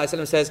Prophet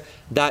ﷺ says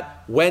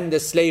that when the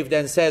slave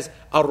then says,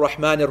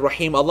 Ar-Rahman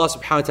Ar-Rahim, Allah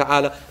subhanahu wa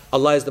ta'ala,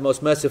 Allah is the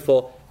most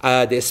merciful,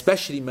 the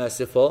especially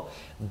merciful,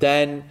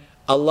 then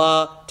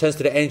Allah turns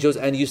to the angels,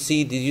 and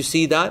did you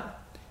see that?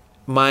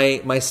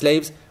 My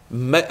slaves,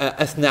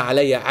 athna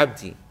alayya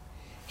abdi.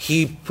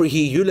 He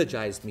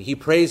eulogized me, he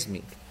praised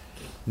me.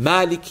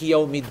 Maliki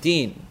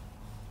yawmiddin.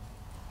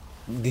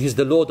 He's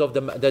the Lord of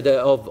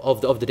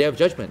the Day of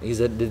Judgment.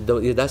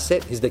 That's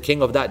it. He's the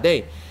King of that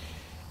day.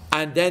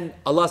 And then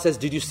Allah says,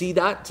 did you see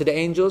that to the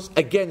angels?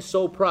 Again,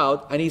 so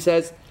proud. And He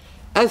says,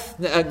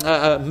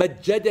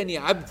 majjadani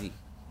abdi.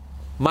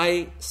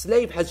 My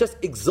slave has just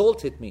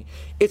exalted me.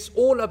 It's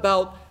all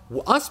about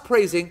us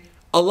praising,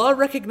 Allah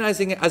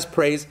recognizing it as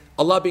praise,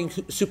 Allah being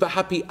super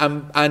happy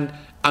and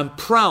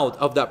proud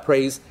of that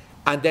praise,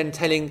 and then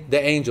telling the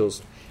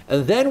angels.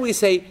 And then we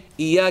say,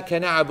 إِيَّاكَ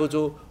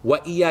نَعْبُدُ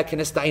وَإِيَّاكَ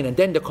نَسْتَعِينُ. And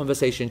then the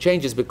conversation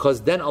changes,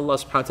 because then Allah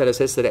subhanahu wa ta'ala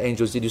says to the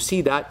angels, did you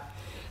see that?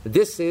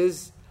 This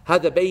is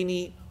هَذَا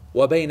بَيْنِي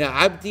وَبَيْنَ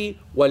عَبْدِي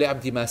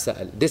وَلِعَبْدِي مَا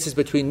سَأَلْ. This is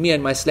between me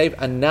and my slave,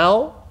 and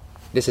now,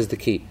 this is the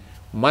key.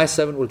 My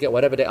servant will get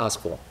whatever they ask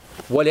for.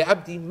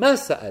 وَلِعَبْدِي مَا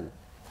سَأَلْ.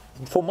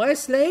 For my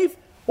slave,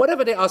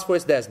 whatever they ask for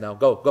is theirs now.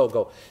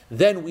 Go.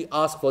 Then we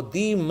ask for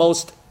the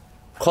most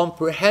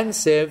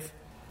comprehensive,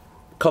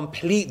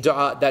 complete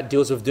dua that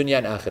deals with dunya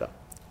and akhirah.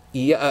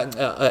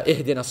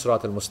 اهدنا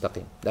الصراط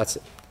المستقيم.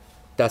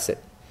 That's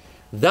it.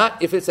 That,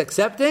 if it's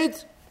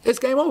accepted, it's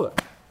game over.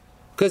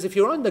 Because if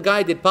you're on the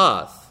guided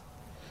path,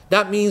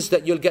 that means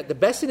that you'll get the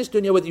best in this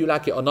dunya whether you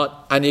like it or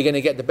not, and you're going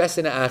to get the best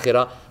in the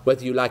akhirah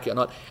whether you like it or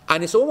not.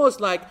 And it's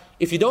almost like,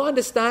 if you don't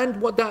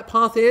understand what that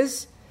path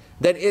is,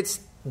 then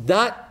it's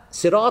that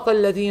صراط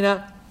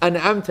الذين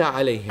أنعمت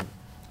عليهم.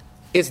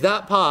 It's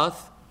that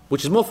path,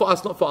 which is more for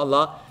us, not for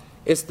Allah.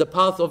 It's the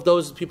path of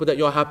those people that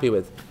you're happy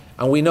with.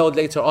 And we know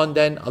later on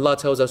then, Allah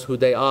tells us who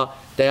they are.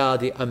 They are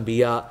the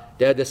Anbiya,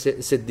 they are the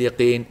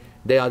Siddiqeen,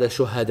 they are the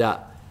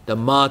Shuhada, the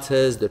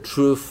martyrs, the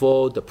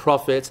truthful, the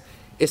prophets.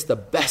 It's the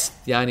best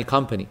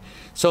company.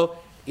 So,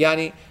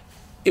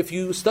 if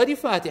you study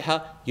Fatiha,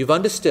 you've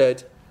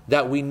understood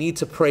that we need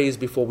to praise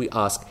before we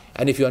ask.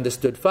 And if you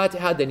understood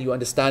Fatiha, then you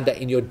understand that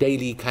in your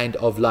daily kind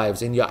of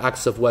lives, in your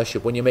acts of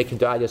worship, when you're making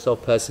dua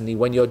yourself personally,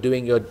 when you're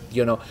doing your,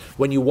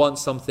 when you want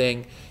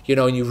something,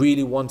 and you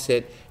really want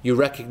it, you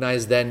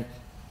recognize then,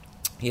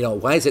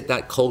 why is it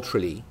that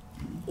culturally,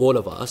 all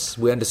of us,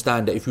 we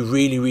understand that if you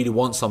really, really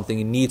want something,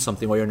 you need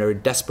something, or you're in a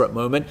desperate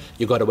moment,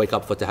 you've got to wake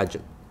up for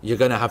tahajjud. You're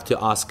going to have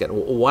to ask it.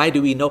 Why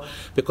do we know?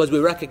 Because we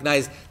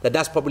recognize that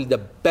that's probably the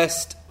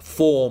best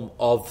form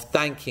of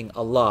thanking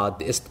Allah,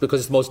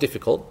 because it's most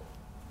difficult,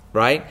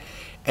 right?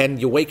 And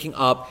you're waking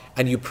up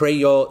and you pray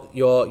your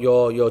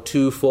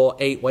 2, 4,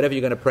 8, whatever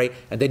you're going to pray,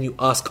 and then you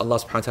ask Allah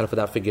subhanahu wa ta'ala for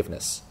that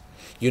forgiveness.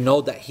 You know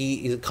that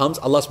He comes,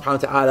 Allah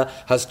subhanahu wa ta'ala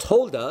has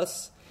told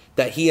us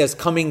that He is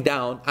coming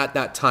down at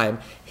that time.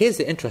 Here's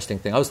the interesting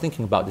thing. I was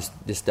thinking about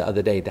this the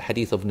other day, the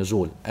hadith of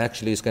Nuzul.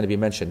 Actually, it's going to be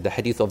mentioned, the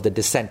hadith of the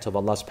descent of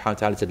Allah subhanahu wa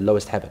ta'ala to the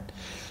lowest heaven.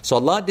 So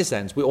Allah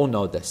descends, we all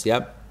know this,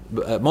 yeah?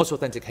 Most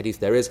authentic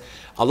hadith there is,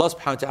 Allah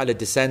subhanahu wa ta'ala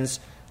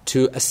descends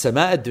to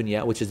as-sama'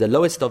 ad-dunya, which is the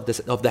lowest of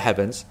the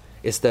heavens.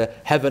 It's the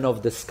heaven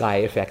of the sky,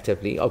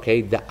 effectively,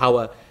 okay?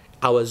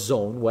 Our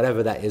zone,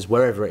 whatever that is,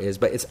 wherever it is,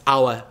 but it's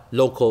our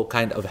local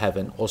kind of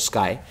heaven or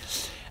sky.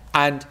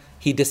 And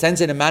He descends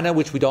in a manner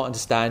which we don't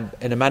understand,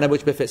 in a manner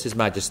which befits His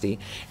Majesty,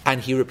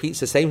 and He repeats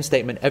the same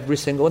statement every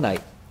single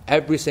night.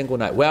 Every single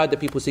night. Where are the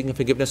people seeking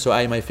forgiveness so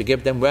I may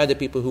forgive them? Where are the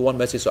people who want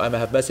mercy so I may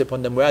have mercy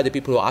upon them? Where are the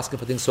people who are asking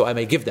for things so I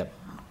may give them?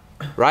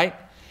 Right?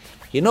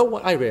 You know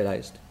what I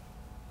realized?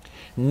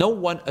 No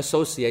one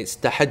associates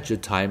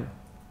tahajjud time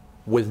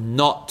with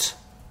not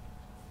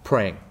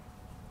praying.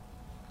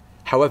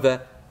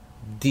 However,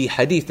 the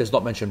hadith does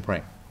not mention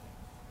praying.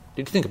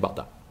 Did you think about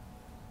that?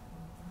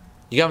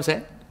 You get what I'm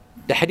saying?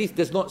 The hadith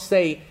does not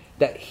say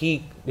that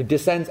He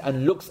descends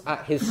and looks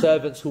at His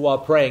servants who are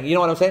praying. You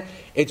know what I'm saying?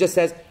 It just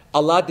says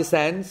Allah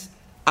descends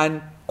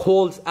and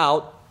calls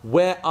out,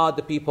 where are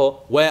the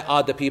people? Where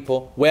are the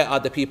people? Where are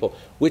the people?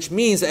 Which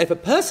means that if a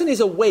person is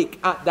awake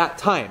at that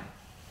time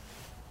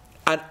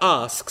and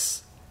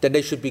asks, then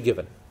they should be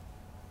given.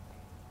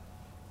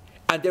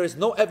 And there is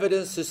no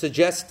evidence to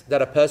suggest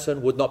that a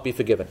person would not be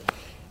forgiven.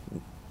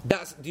 Do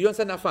you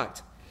understand that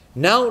fact?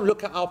 Now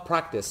look at our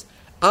practice.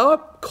 Our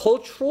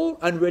cultural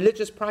and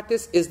religious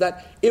practice is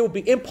that it would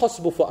be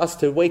impossible for us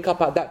to wake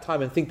up at that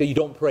time and think that you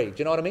don't pray. Do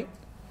you know what I mean?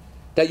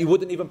 That you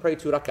wouldn't even pray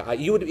 2 rak'ah.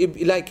 You would,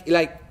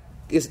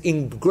 is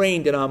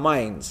ingrained in our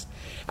minds.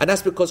 And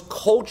that's because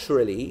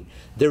culturally,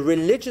 the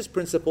religious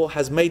principle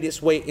has made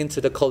its way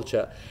into the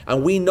culture.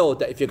 And we know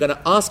that if you're going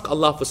to ask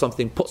Allah for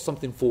something, put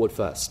something forward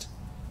first.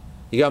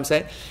 You get what I'm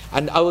saying?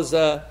 And I was,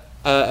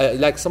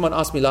 like someone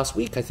asked me last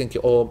week, I think,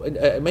 or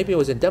maybe it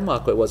was in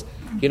Denmark where it was,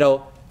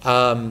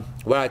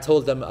 where I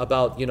told them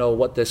about,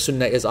 what the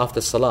sunnah is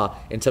after salah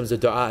in terms of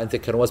dua and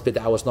dhikr, what's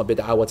bid'ah, what's not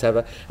bid'ah,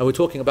 whatever. And we're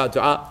talking about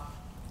dua.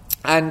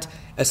 And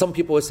some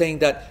people were saying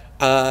that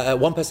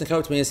one person came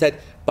up to me and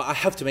said, but I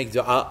have to make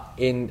dua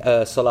in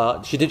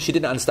salah. She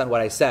didn't understand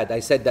what I said. I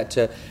said that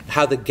to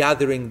have the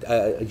gathering,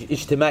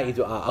 ijtima'i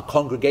dua, a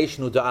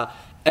congregational dua,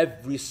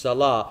 every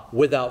salah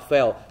without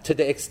fail, to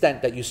the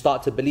extent that you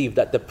start to believe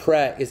that the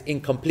prayer is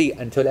incomplete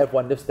until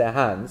everyone lifts their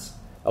hands.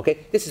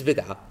 Okay, this is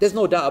bid'ah. There's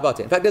no doubt about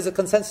it. In fact, there's a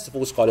consensus of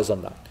all scholars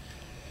on that.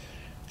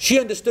 She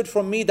understood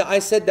from me that I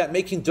said that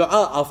making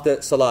dua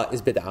after salah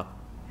is bid'ah.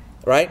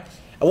 Right?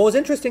 And what was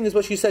interesting is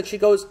what she said. She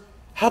goes,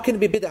 how can it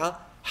be bid'ah?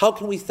 How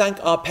can we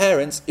thank our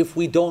parents if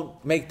we don't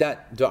make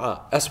that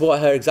dua? That's what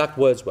her exact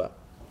words were.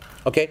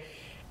 Okay?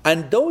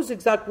 And those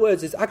exact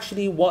words is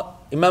actually what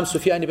Imam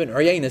Sufyan ibn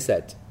Uyayna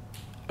said.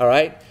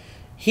 Alright?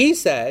 He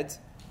said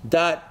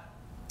that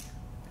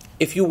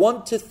if you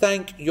want to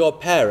thank your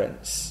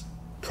parents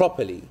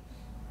properly,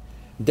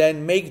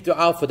 then make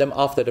dua for them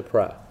after the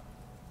prayer.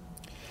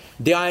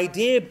 The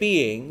idea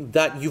being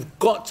that you've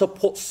got to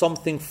put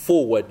something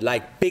forward,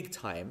 like big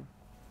time,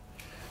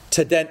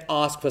 to then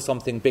ask for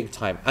something big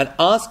time. And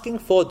asking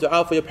for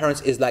dua for your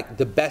parents is like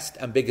the best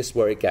and biggest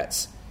where it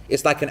gets.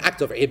 It's like an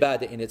act of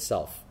ibadah in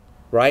itself,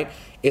 right?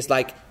 It's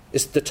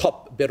the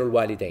top birrul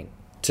walidain.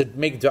 To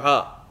make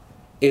dua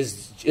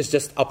is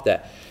just up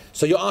there.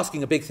 So you're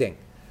asking a big thing.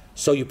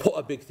 So you put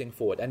a big thing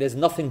forward. And there's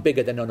nothing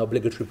bigger than an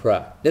obligatory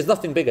prayer. There's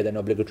nothing bigger than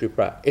obligatory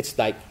prayer. It's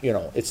like,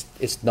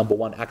 it's number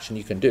one action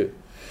you can do.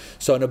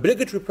 So an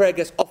obligatory prayer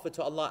gets offered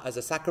to Allah as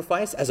a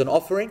sacrifice, as an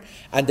offering,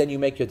 and then you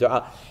make your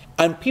dua.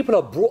 And people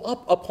are brought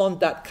up upon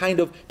that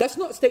kind of... That's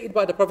not stated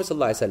by the Prophet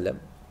ﷺ.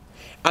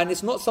 And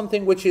it's not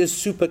something which is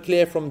super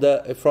clear from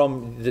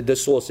the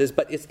sources,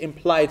 but it's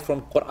implied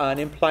from Qur'an,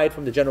 implied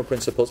from the general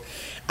principles.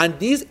 And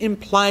these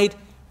implied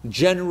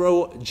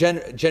generational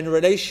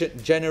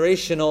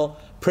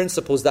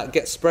principles that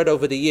get spread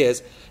over the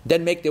years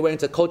then make their way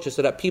into culture,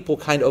 so that people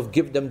kind of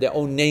give them their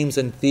own names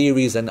and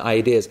theories and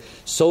ideas,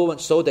 so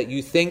much so that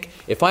you think,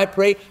 if I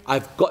pray,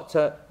 I've got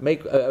to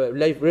make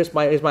raise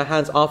my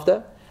hands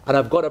after, and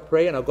I've got to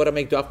pray, and I've got to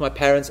make dua for my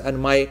parents and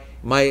my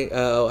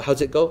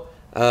how's it go,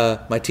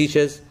 my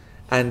teachers,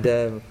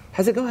 and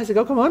how's it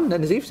go, come on,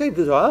 and Nazif, say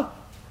the dua,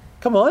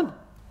 come on,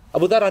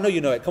 Abu Dhar, I know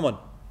you know it, come on,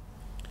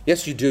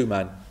 yes you do,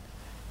 man.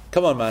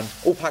 Come on, man.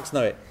 All Paks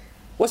know it.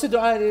 What's the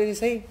dua did he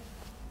say?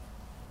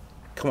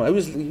 Come on,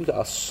 you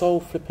are so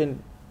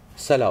flipping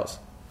sellouts.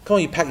 Come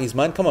on, you Pakis,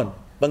 man. Come on.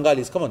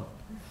 Bengalis, come on.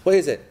 What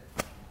is it?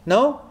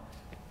 No?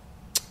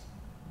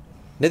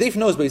 Nadif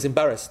knows, but he's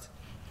embarrassed.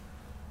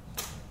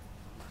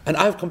 And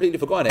I've completely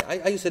forgotten it.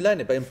 I used to learn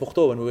it, but in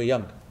Pukhto when we were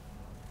young.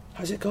 How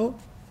does it go?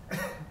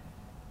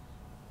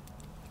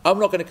 I'm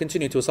not going to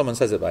continue until someone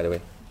says it, by the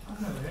way.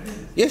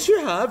 Yes, you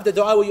have. The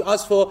dua where you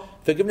ask for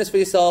forgiveness for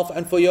yourself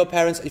and for your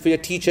parents, for your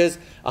teachers,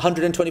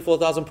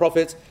 124,000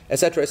 prophets,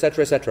 etc.,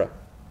 etc., etc.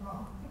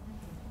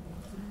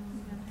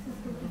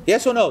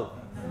 Yes or no?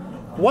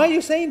 Why are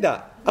you saying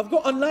that? I've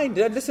got online.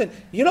 Listen,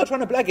 you're not trying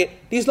to blag it.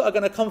 These lot are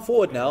going to come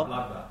forward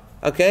now.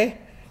 Okay?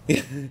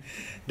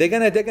 they're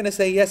gonna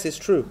say, yes, it's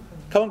true.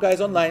 Come on,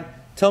 guys, online.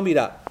 Tell me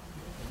that.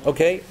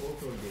 Okay?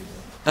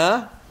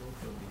 Huh?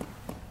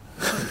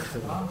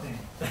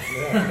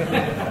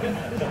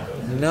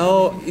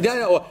 No,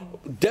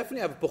 definitely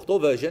have a Pukhto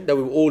version that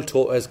we were all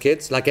taught as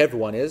kids, like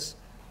everyone is.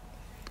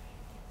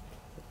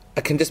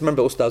 I can just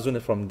remember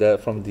Ustazuna from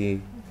the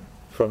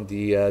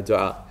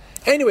dua.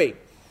 Anyway,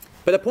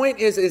 but the point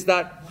is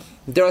that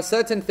there are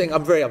certain things.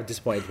 I'm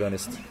disappointed, to be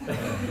honest.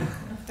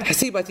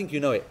 Hasib, I think you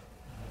know it.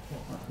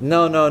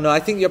 No. I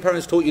think your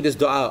parents taught you this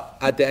dua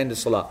at the end of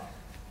salah.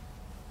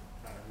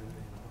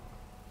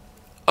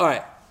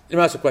 Alright, let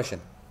me ask you a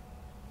question.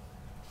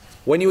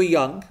 When you were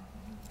young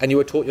and you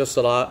were taught your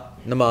salah,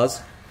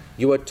 namaz,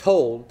 you were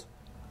told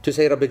to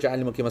say Rabbi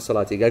ja'alni muqima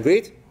salati.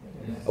 Agreed?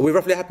 Yes. Are we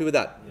roughly happy with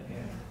that?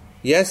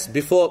 Yes?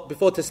 Before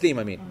taslim,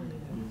 I mean.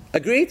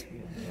 Agreed?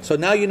 So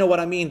now you know what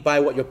I mean by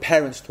what your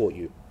parents taught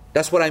you.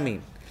 That's what I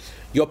mean.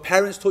 Your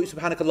parents taught you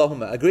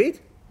subhanakallahumma. Agreed?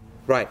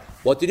 Right.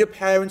 What did your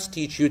parents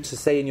teach you to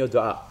say in your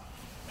dua?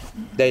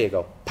 There you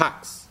go.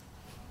 Packs.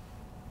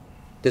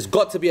 There's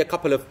got to be a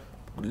couple of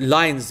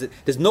lines.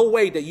 There's no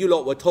way that you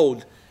lot were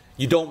told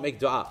you don't make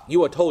dua.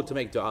 You were told to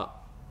make dua.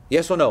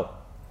 Yes or no?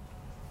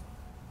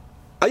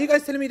 Are you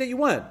guys telling me that you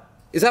weren't?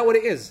 Is that what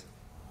it is?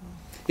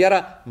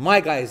 Yara,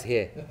 my guy is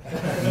here.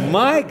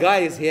 My guy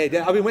is here.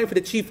 I've been waiting for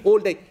the chief all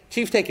day.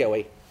 Chief, take it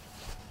away.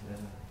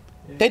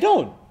 They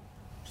don't.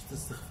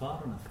 Just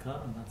istighfar and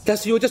adhkar and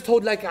that's you were just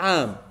told like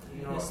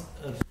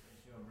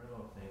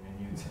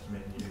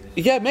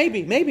yeah,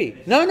 maybe.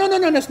 No,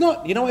 it's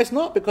not. You know it's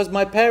not, because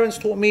my parents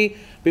taught me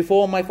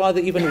before my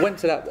father even went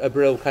to that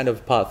Abril kind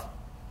of path.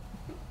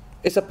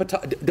 It's a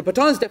the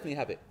Pathans definitely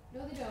have it.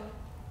 No, they don't.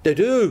 They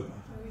do.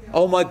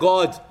 Oh my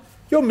God.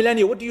 You're a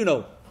millennial, what do you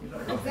know?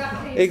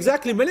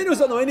 Exactly. Millennials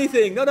don't know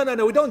anything. No.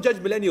 We don't judge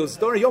millennials.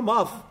 Don't worry, you're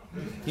maaf.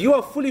 You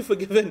are fully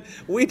forgiven.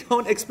 We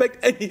don't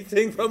expect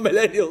anything from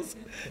millennials.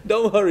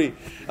 Don't worry.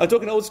 I'm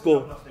talking old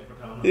school.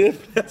 Yeah,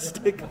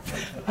 plastic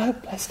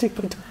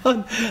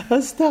Pathan.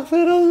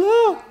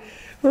 Astaghfirullah.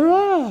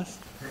 Ras.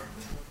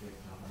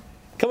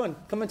 Come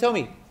on, tell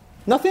me.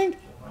 Nothing?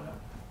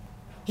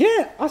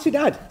 Yeah, ask your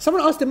dad.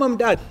 Someone asked their mum,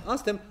 dad.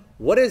 Ask them,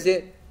 what is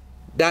it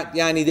that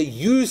that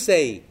you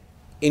say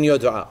in your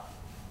dua?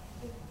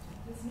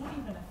 It's not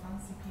even a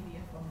fancy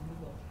PDF on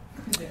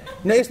Google.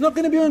 No, it's not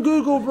going to be on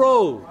Google,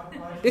 bro.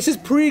 This is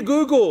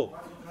pre-Google.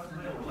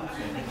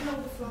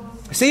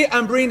 See,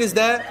 Ambreen is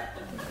there.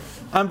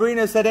 Ambreen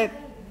has said it.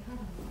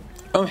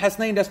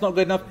 Hasnain, that's not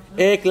good enough.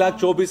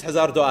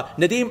 1,24,000 dua.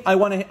 Nadeem, I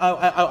want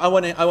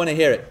to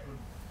hear it.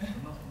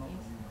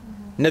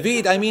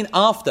 Naveed, I mean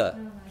after.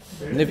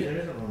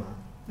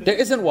 There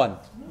isn't one.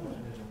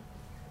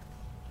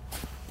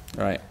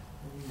 Right.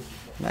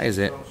 That is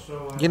it.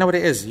 You know what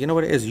it is?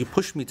 You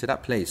push me to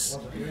that place.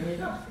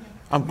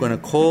 I'm going to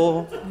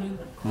call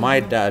my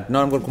dad.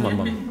 No, I'm going to call my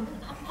mum.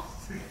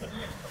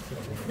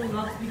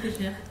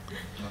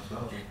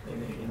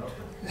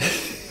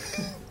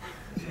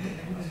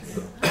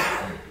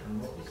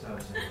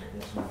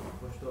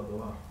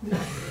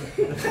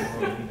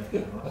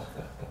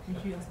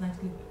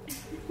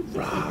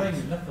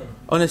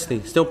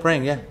 Honestly, still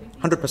praying, yeah.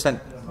 100%.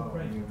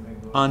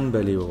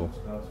 Unbelievable.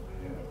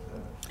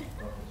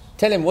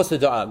 Tell him what's the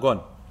dua. Go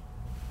on.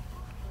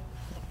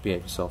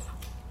 Behave yourself.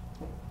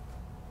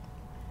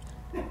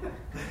 It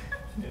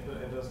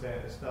does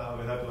start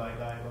with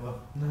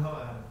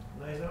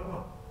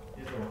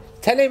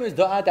Tell him it's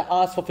dua that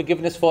asks for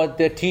forgiveness for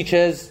the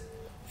teachers,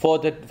 for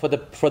the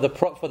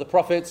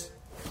prophets.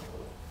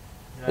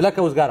 If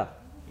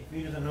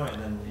he doesn't know it,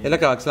 then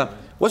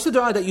what's the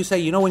dua that you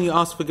say? When you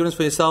ask forgiveness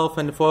for yourself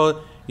and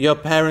for your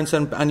parents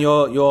and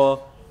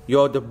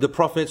the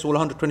prophets, all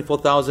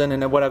 124,000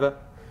 and whatever.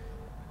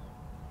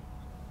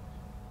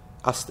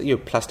 You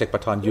plastic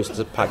Pathan,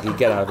 useless pack. You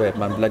get out of it,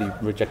 man. Bloody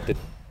rejected.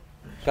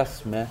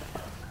 That's man.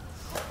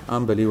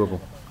 Unbelievable.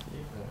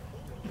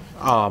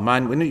 Oh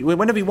man,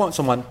 whenever you want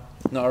someone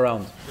not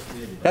around,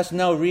 that's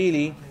now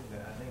really.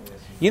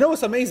 You know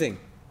what's amazing?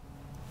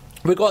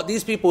 We got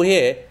these people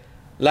here,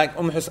 like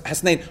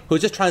Hasnain, who are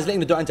just translating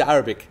the dua into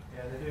Arabic.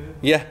 Yeah, they do.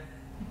 Yeah.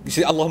 You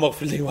see, Allahumma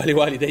ghfir li wa li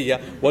walidayya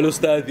wal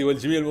ustadi wal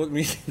jami'il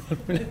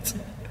mu'minin.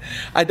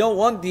 I don't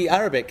want the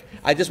Arabic.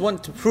 I just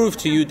want to prove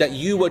to you that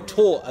you were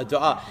taught a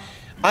dua.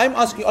 I'm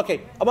asking you a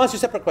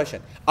separate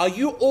question. Are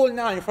you all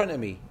now in front of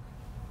me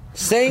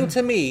saying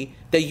to me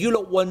that you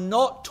lot were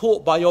not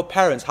taught by your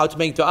parents how to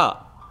make dua?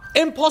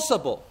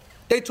 Impossible.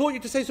 They taught you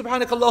to say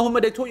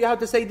subhanakallahumma, they taught you how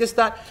to say this,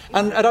 that,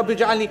 and Rabbi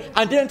ja'alni,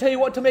 and didn't tell you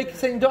what to make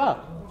saying dua.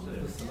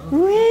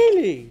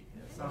 Really?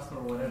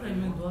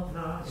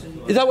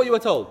 Is that what you were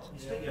told?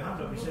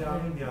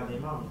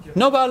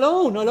 No, but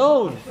alone.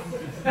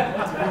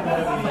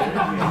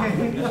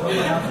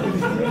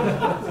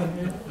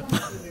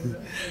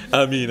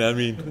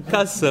 Ameen.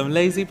 Custom,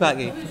 lazy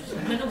packy.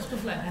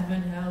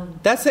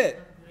 That's it.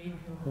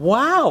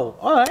 Wow.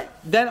 All right.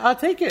 Then I'll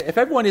take it. If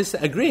everyone is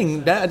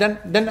agreeing,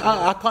 then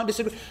I can't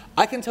disagree.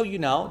 I can tell you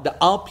now that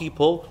our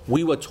people,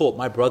 we were taught,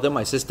 my brother,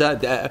 my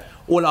sister,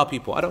 all our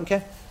people. I don't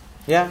care.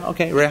 Yeah,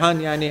 okay. Rehan,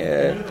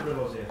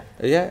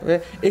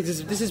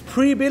 this is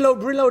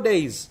pre-Brillo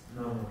days.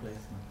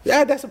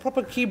 Yeah, that's a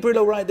proper key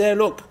Brillo right there,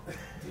 look.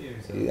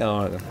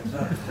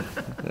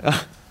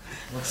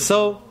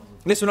 So,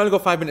 listen, we only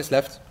got 5 minutes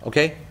left,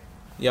 okay?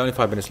 Yeah, only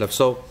 5 minutes left.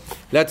 So,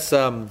 let's,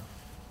 anyway.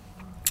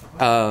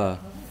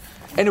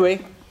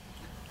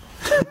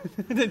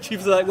 The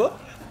chief's like, what?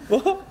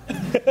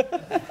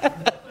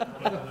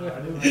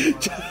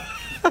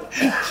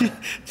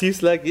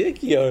 Chief's like,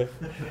 yeah.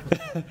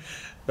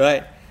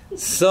 Right.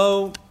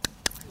 So,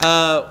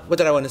 what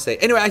did I want to say?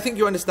 Anyway, I think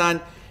you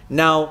understand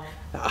now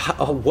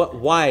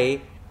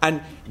why.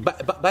 And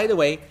by the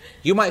way,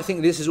 you might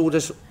think this is all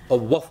just a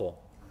waffle,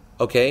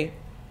 okay?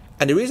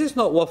 And the reason it's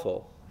not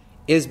waffle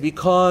is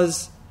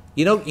because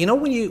when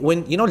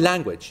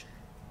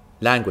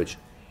language,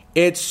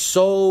 it's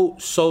so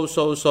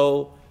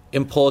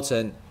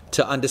important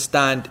to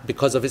understand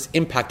because of its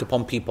impact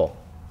upon people,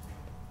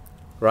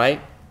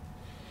 right?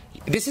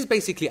 This is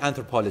basically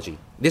anthropology.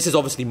 This is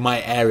obviously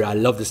my area. I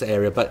love this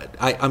area, but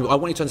I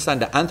want you to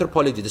understand that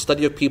anthropology, the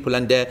study of people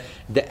and their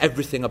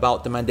everything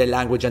about them and their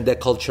language and their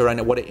culture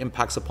and what it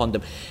impacts upon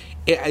them,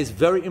 it is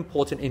very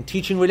important in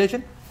teaching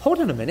religion. Hold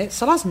on a minute,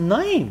 Salah's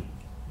 9.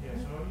 Yeah,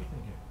 so what are you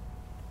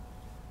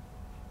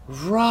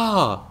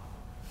thinking?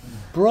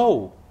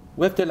 Bro,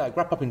 we have to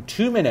wrap up in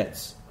 2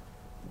 minutes.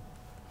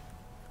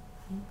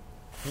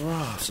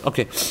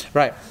 Okay,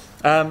 right.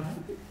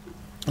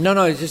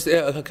 No, it just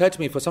occurred to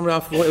me for some reason.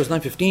 I thought it was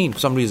 9:15 for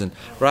some reason.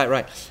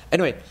 Right.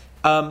 Anyway,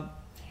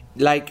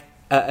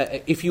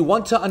 if you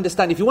want to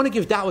understand, if you want to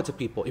give da'wah to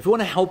people, if you want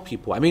to help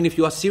people, I mean, if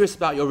you are serious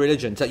about your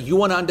religion, that you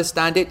want to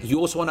understand it, you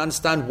also want to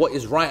understand what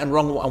is right and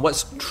wrong and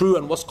what's true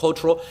and what's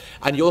cultural,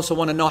 and you also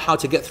want to know how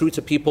to get through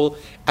to people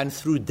and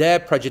through their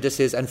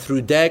prejudices and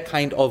through their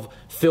kind of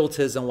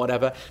filters and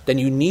whatever, then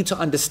you need to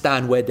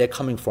understand where they're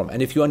coming from.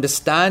 And if you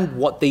understand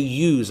what they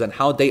use and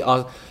how they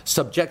are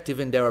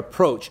subjective in their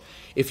approach,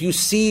 if you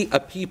see a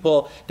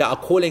people that are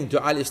calling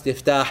du'a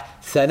al-istiftah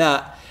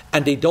thana,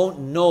 and they don't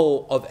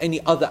know of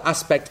any other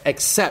aspect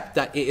except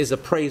that it is a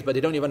praise, but they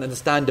don't even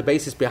understand the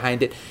basis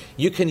behind it,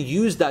 you can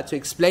use that to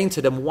explain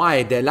to them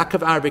why their lack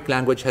of Arabic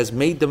language has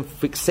made them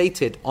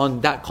fixated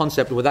on that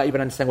concept without even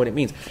understanding what it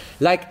means.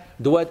 Like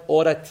the word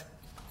aurat.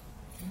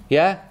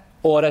 Yeah?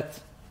 Aurat.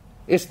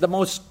 It's the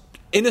most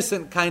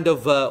innocent kind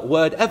of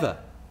word ever.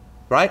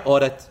 Right?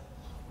 Aurat.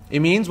 It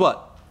means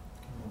what?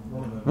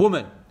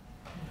 Woman.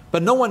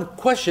 But no one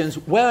questions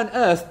where on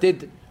earth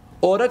did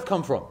aurat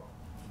come from.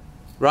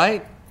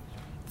 Right?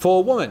 For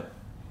a woman.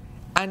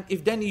 And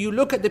if then you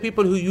look at the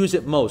people who use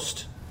it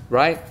most,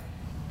 right?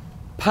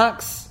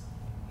 Paks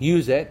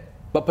use it,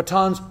 but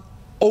Pathans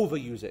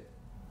overuse it.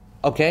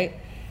 Okay?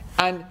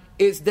 And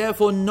it's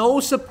therefore no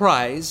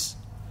surprise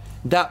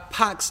that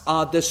Paks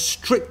are the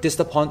strictest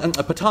upon, and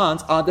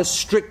Pathans are the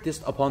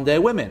strictest upon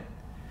their women.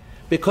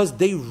 Because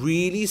they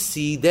really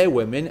see their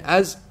women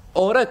as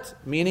aurat,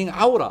 meaning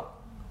awra.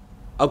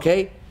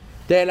 Okay?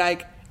 They're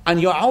like, and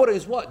your awra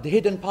is what? The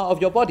hidden part of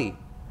your body.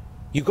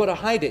 You've got to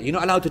hide it. You're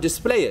not allowed to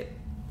display it.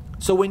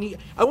 So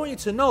I want you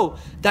to know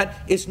that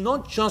it's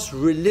not just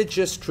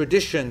religious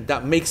tradition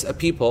that makes a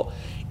people.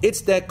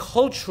 It's their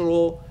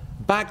cultural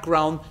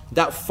background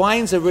that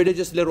finds a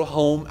religious little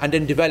home and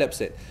then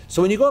develops it.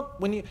 So we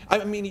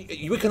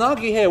can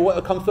argue here what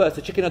will come first,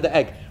 the chicken or the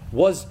egg.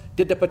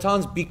 Did the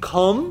Pathans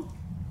become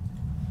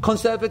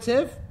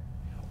conservative?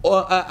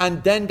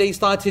 And then they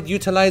started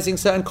utilizing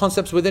certain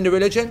concepts within the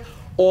religion?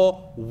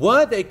 Or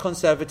were they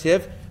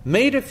conservative,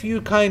 made a few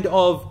kind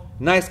of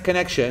nice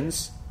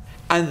connections,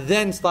 and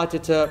then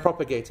started to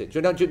propagate it?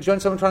 Do you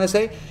understand what I'm trying to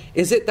say?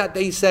 Is it that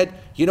they said,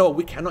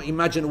 we cannot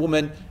imagine a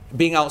woman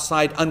being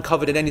outside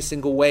uncovered in any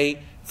single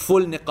way,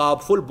 full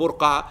niqab, full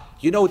burqa?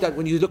 You know that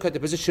when you look at the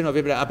position of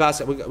Ibn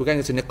Abbas, we're going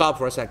into niqab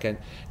for a second,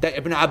 that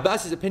Ibn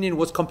Abbas's opinion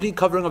was complete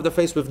covering of the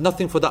face with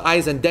nothing for the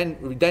eyes, and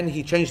then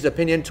he changed his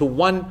opinion to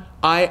one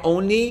eye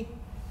only,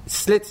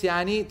 slits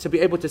to be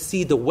able to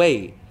see the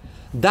way.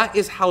 That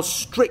is how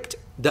strict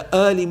the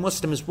early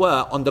Muslims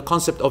were on the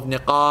concept of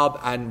niqab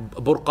and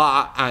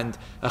burqa and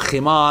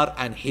khimar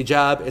and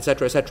hijab,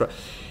 etc., etc.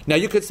 Now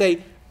you could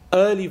say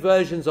early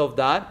versions of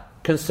that,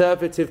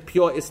 conservative,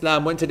 pure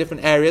Islam, went to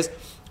different areas,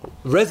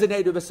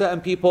 resonated with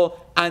certain people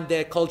and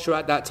their culture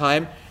at that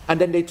time,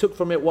 and then they took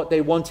from it what they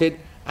wanted,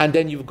 and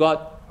then you've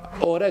got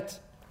aurat,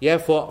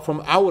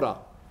 from awra.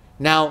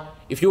 Now,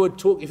 if you were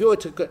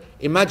to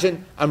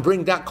imagine and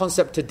bring that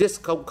concept to this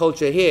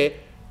culture here,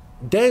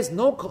 there's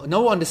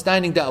no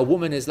understanding that a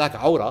woman is like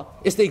awra.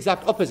 It's the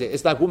exact opposite.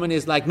 It's like woman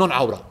is like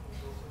non-awra.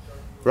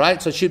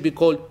 Right? So it should be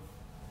called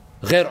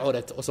ghair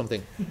awrat or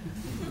something.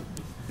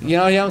 You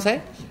know what I'm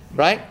saying?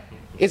 Right?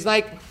 It's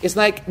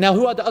like now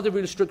who are the other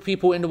really strict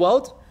people in the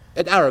world?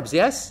 The Arabs,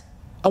 yes?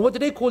 And what do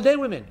they call their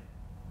women?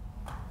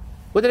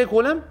 What do they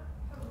call them?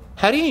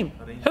 Harim.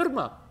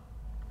 Hurma.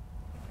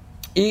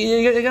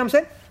 You know what I'm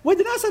saying? Where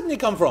did that suddenly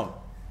come from?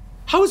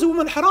 How is a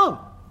woman haram?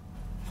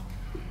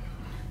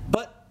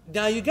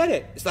 Now you get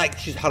it. It's like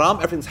she's haram,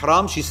 everything's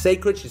haram, she's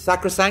sacred, she's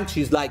sacrosanct,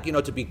 she's like,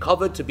 to be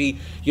covered, to be,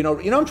 you know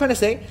what I'm trying to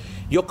say?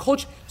 Your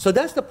culture. So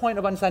that's the point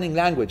of understanding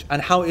language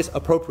and how it's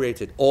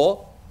appropriated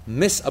or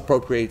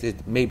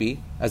misappropriated,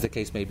 maybe, as the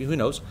case may be, who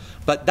knows?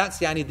 But that's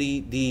the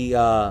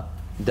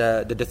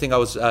thing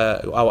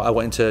I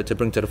wanted to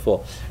bring to the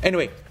fore.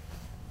 Anyway,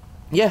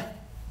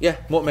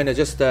 Mu'min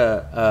just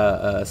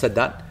said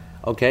that.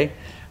 Okay.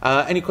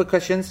 Any quick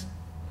questions?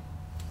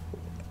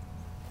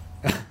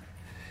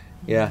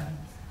 Yeah.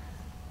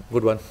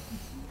 Good one.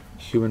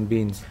 Human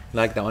beings.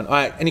 Like that one. All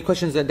right. Any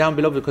questions down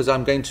below? Because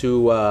I'm going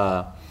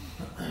to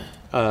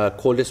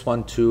call this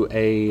one to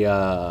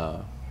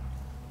a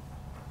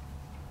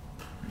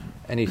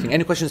anything.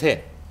 Any questions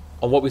here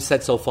on what we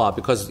said so far?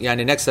 Because in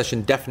the next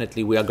session,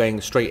 definitely we are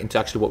going straight into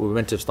actually what we were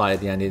meant to start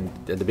at the end,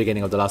 at the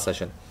beginning of the last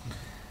session.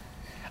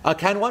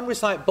 Can one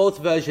recite both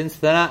versions,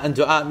 thana and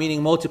dua,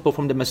 meaning multiple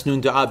from the masnoon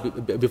dua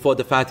before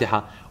the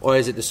Fatiha? Or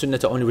is it the sunnah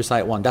to only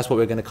recite one? That's what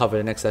we're going to cover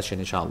in the next session,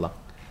 inshallah.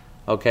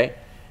 Okay?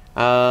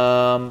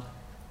 I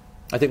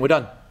think we're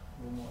done.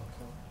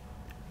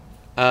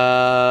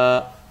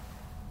 Thana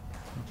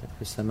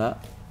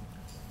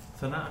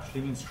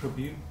actually means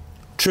tribute.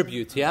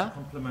 Tribute, yeah?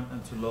 Compliment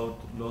and to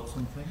load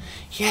something.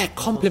 Yeah,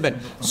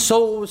 compliment.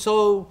 So,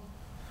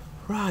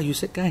 you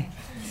sick guy.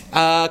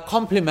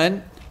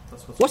 Compliment.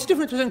 What's the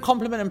difference between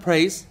compliment and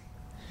praise?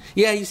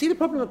 Yeah, you see the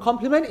problem with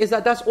compliment is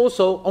that's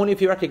also only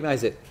if you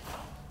recognize it.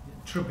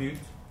 Tribute.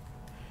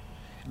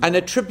 And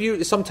a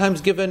tribute is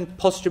sometimes given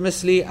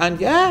posthumously,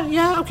 and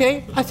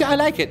okay, I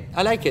like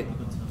it.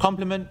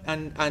 Compliment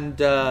and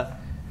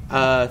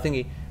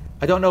thingy.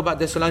 I don't know about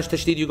the Solange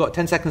Tashdid. You got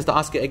 10 seconds to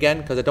ask it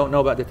again because I don't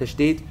know about the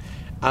Tashdid.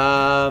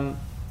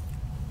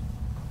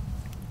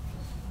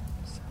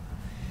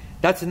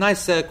 That's a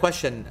nice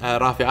question,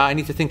 Rafi. I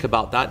need to think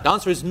about that. The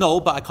answer is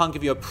no, but I can't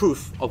give you a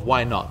proof of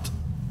why not.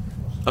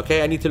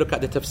 Okay, I need to look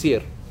at the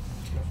tafsir.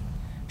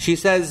 She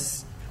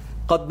says,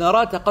 قَدْ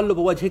نَرَى تَقَلُّبُ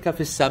وَجْهِكَ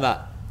فِي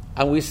السَّمَاءِ.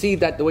 And we see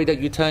that the way that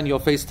you turn your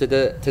face to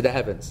the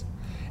heavens.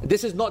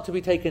 This is not to be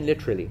taken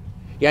literally.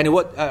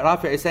 What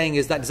Rafi is saying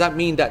is that, does that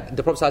mean that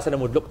the Prophet ﷺ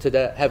would look to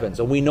the heavens?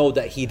 And we know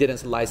that he didn't,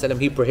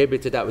 he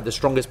prohibited that with the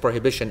strongest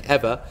prohibition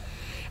ever.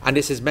 And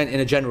this is meant in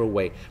a general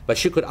way. But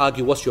she could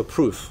argue, what's your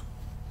proof?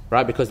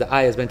 Right, because the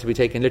ayah is meant to be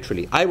taken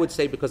literally. I would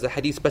say because the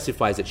hadith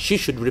specifies it, she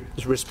should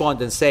respond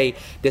and say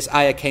this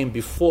ayah came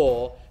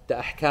before the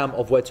ahkam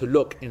of where to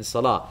look in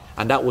salah,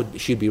 and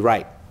she'd be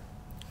right.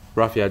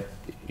 Rafi,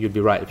 you'd be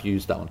right if you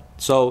used that one.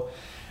 So,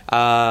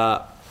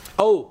 the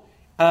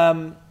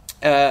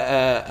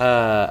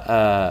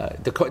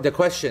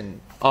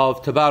question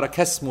of Tabarak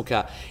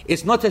Asmuka,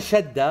 it's not a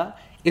shadda,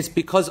 it's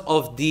because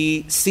of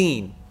the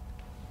scene.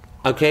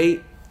 Okay,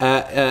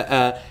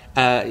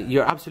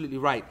 you're absolutely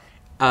right.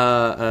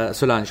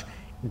 Solange,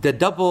 the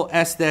double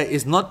S there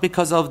is not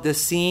because of the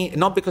scene,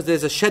 not because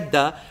there's a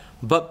shadda,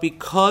 but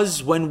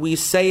because when we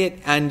say it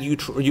and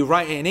you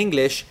write it in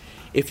English,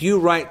 if you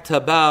write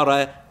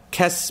tabara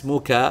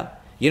kasmuka,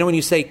 when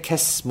you say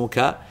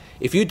kasmuka,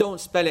 if you don't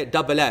spell it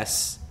double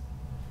S,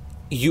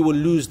 you will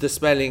lose the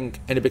spelling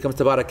and it becomes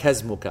tabara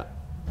kasmuka.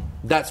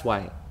 That's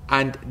why.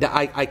 And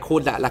I call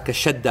that like a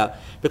shadda,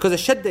 because a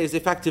shadda is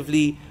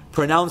effectively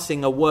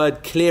pronouncing a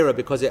word clearer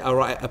because it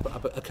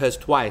occurs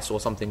twice or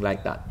something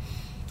like that.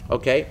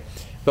 Okay?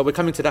 But we're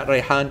coming to that,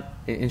 Rayhan,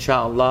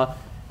 inshaAllah.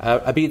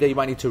 Abida, you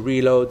might need to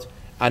reload.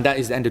 And that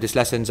is the end of this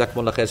lesson.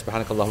 Jazakumullah khair.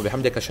 Subhanakallahumma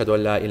bihamdika. Ashhadu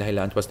an la ilaha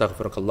illa anta wa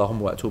astaghfiruka Allahumma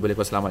wa atubu ilayk.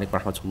 Wa assalamu alaikum wa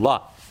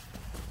rahmatullah.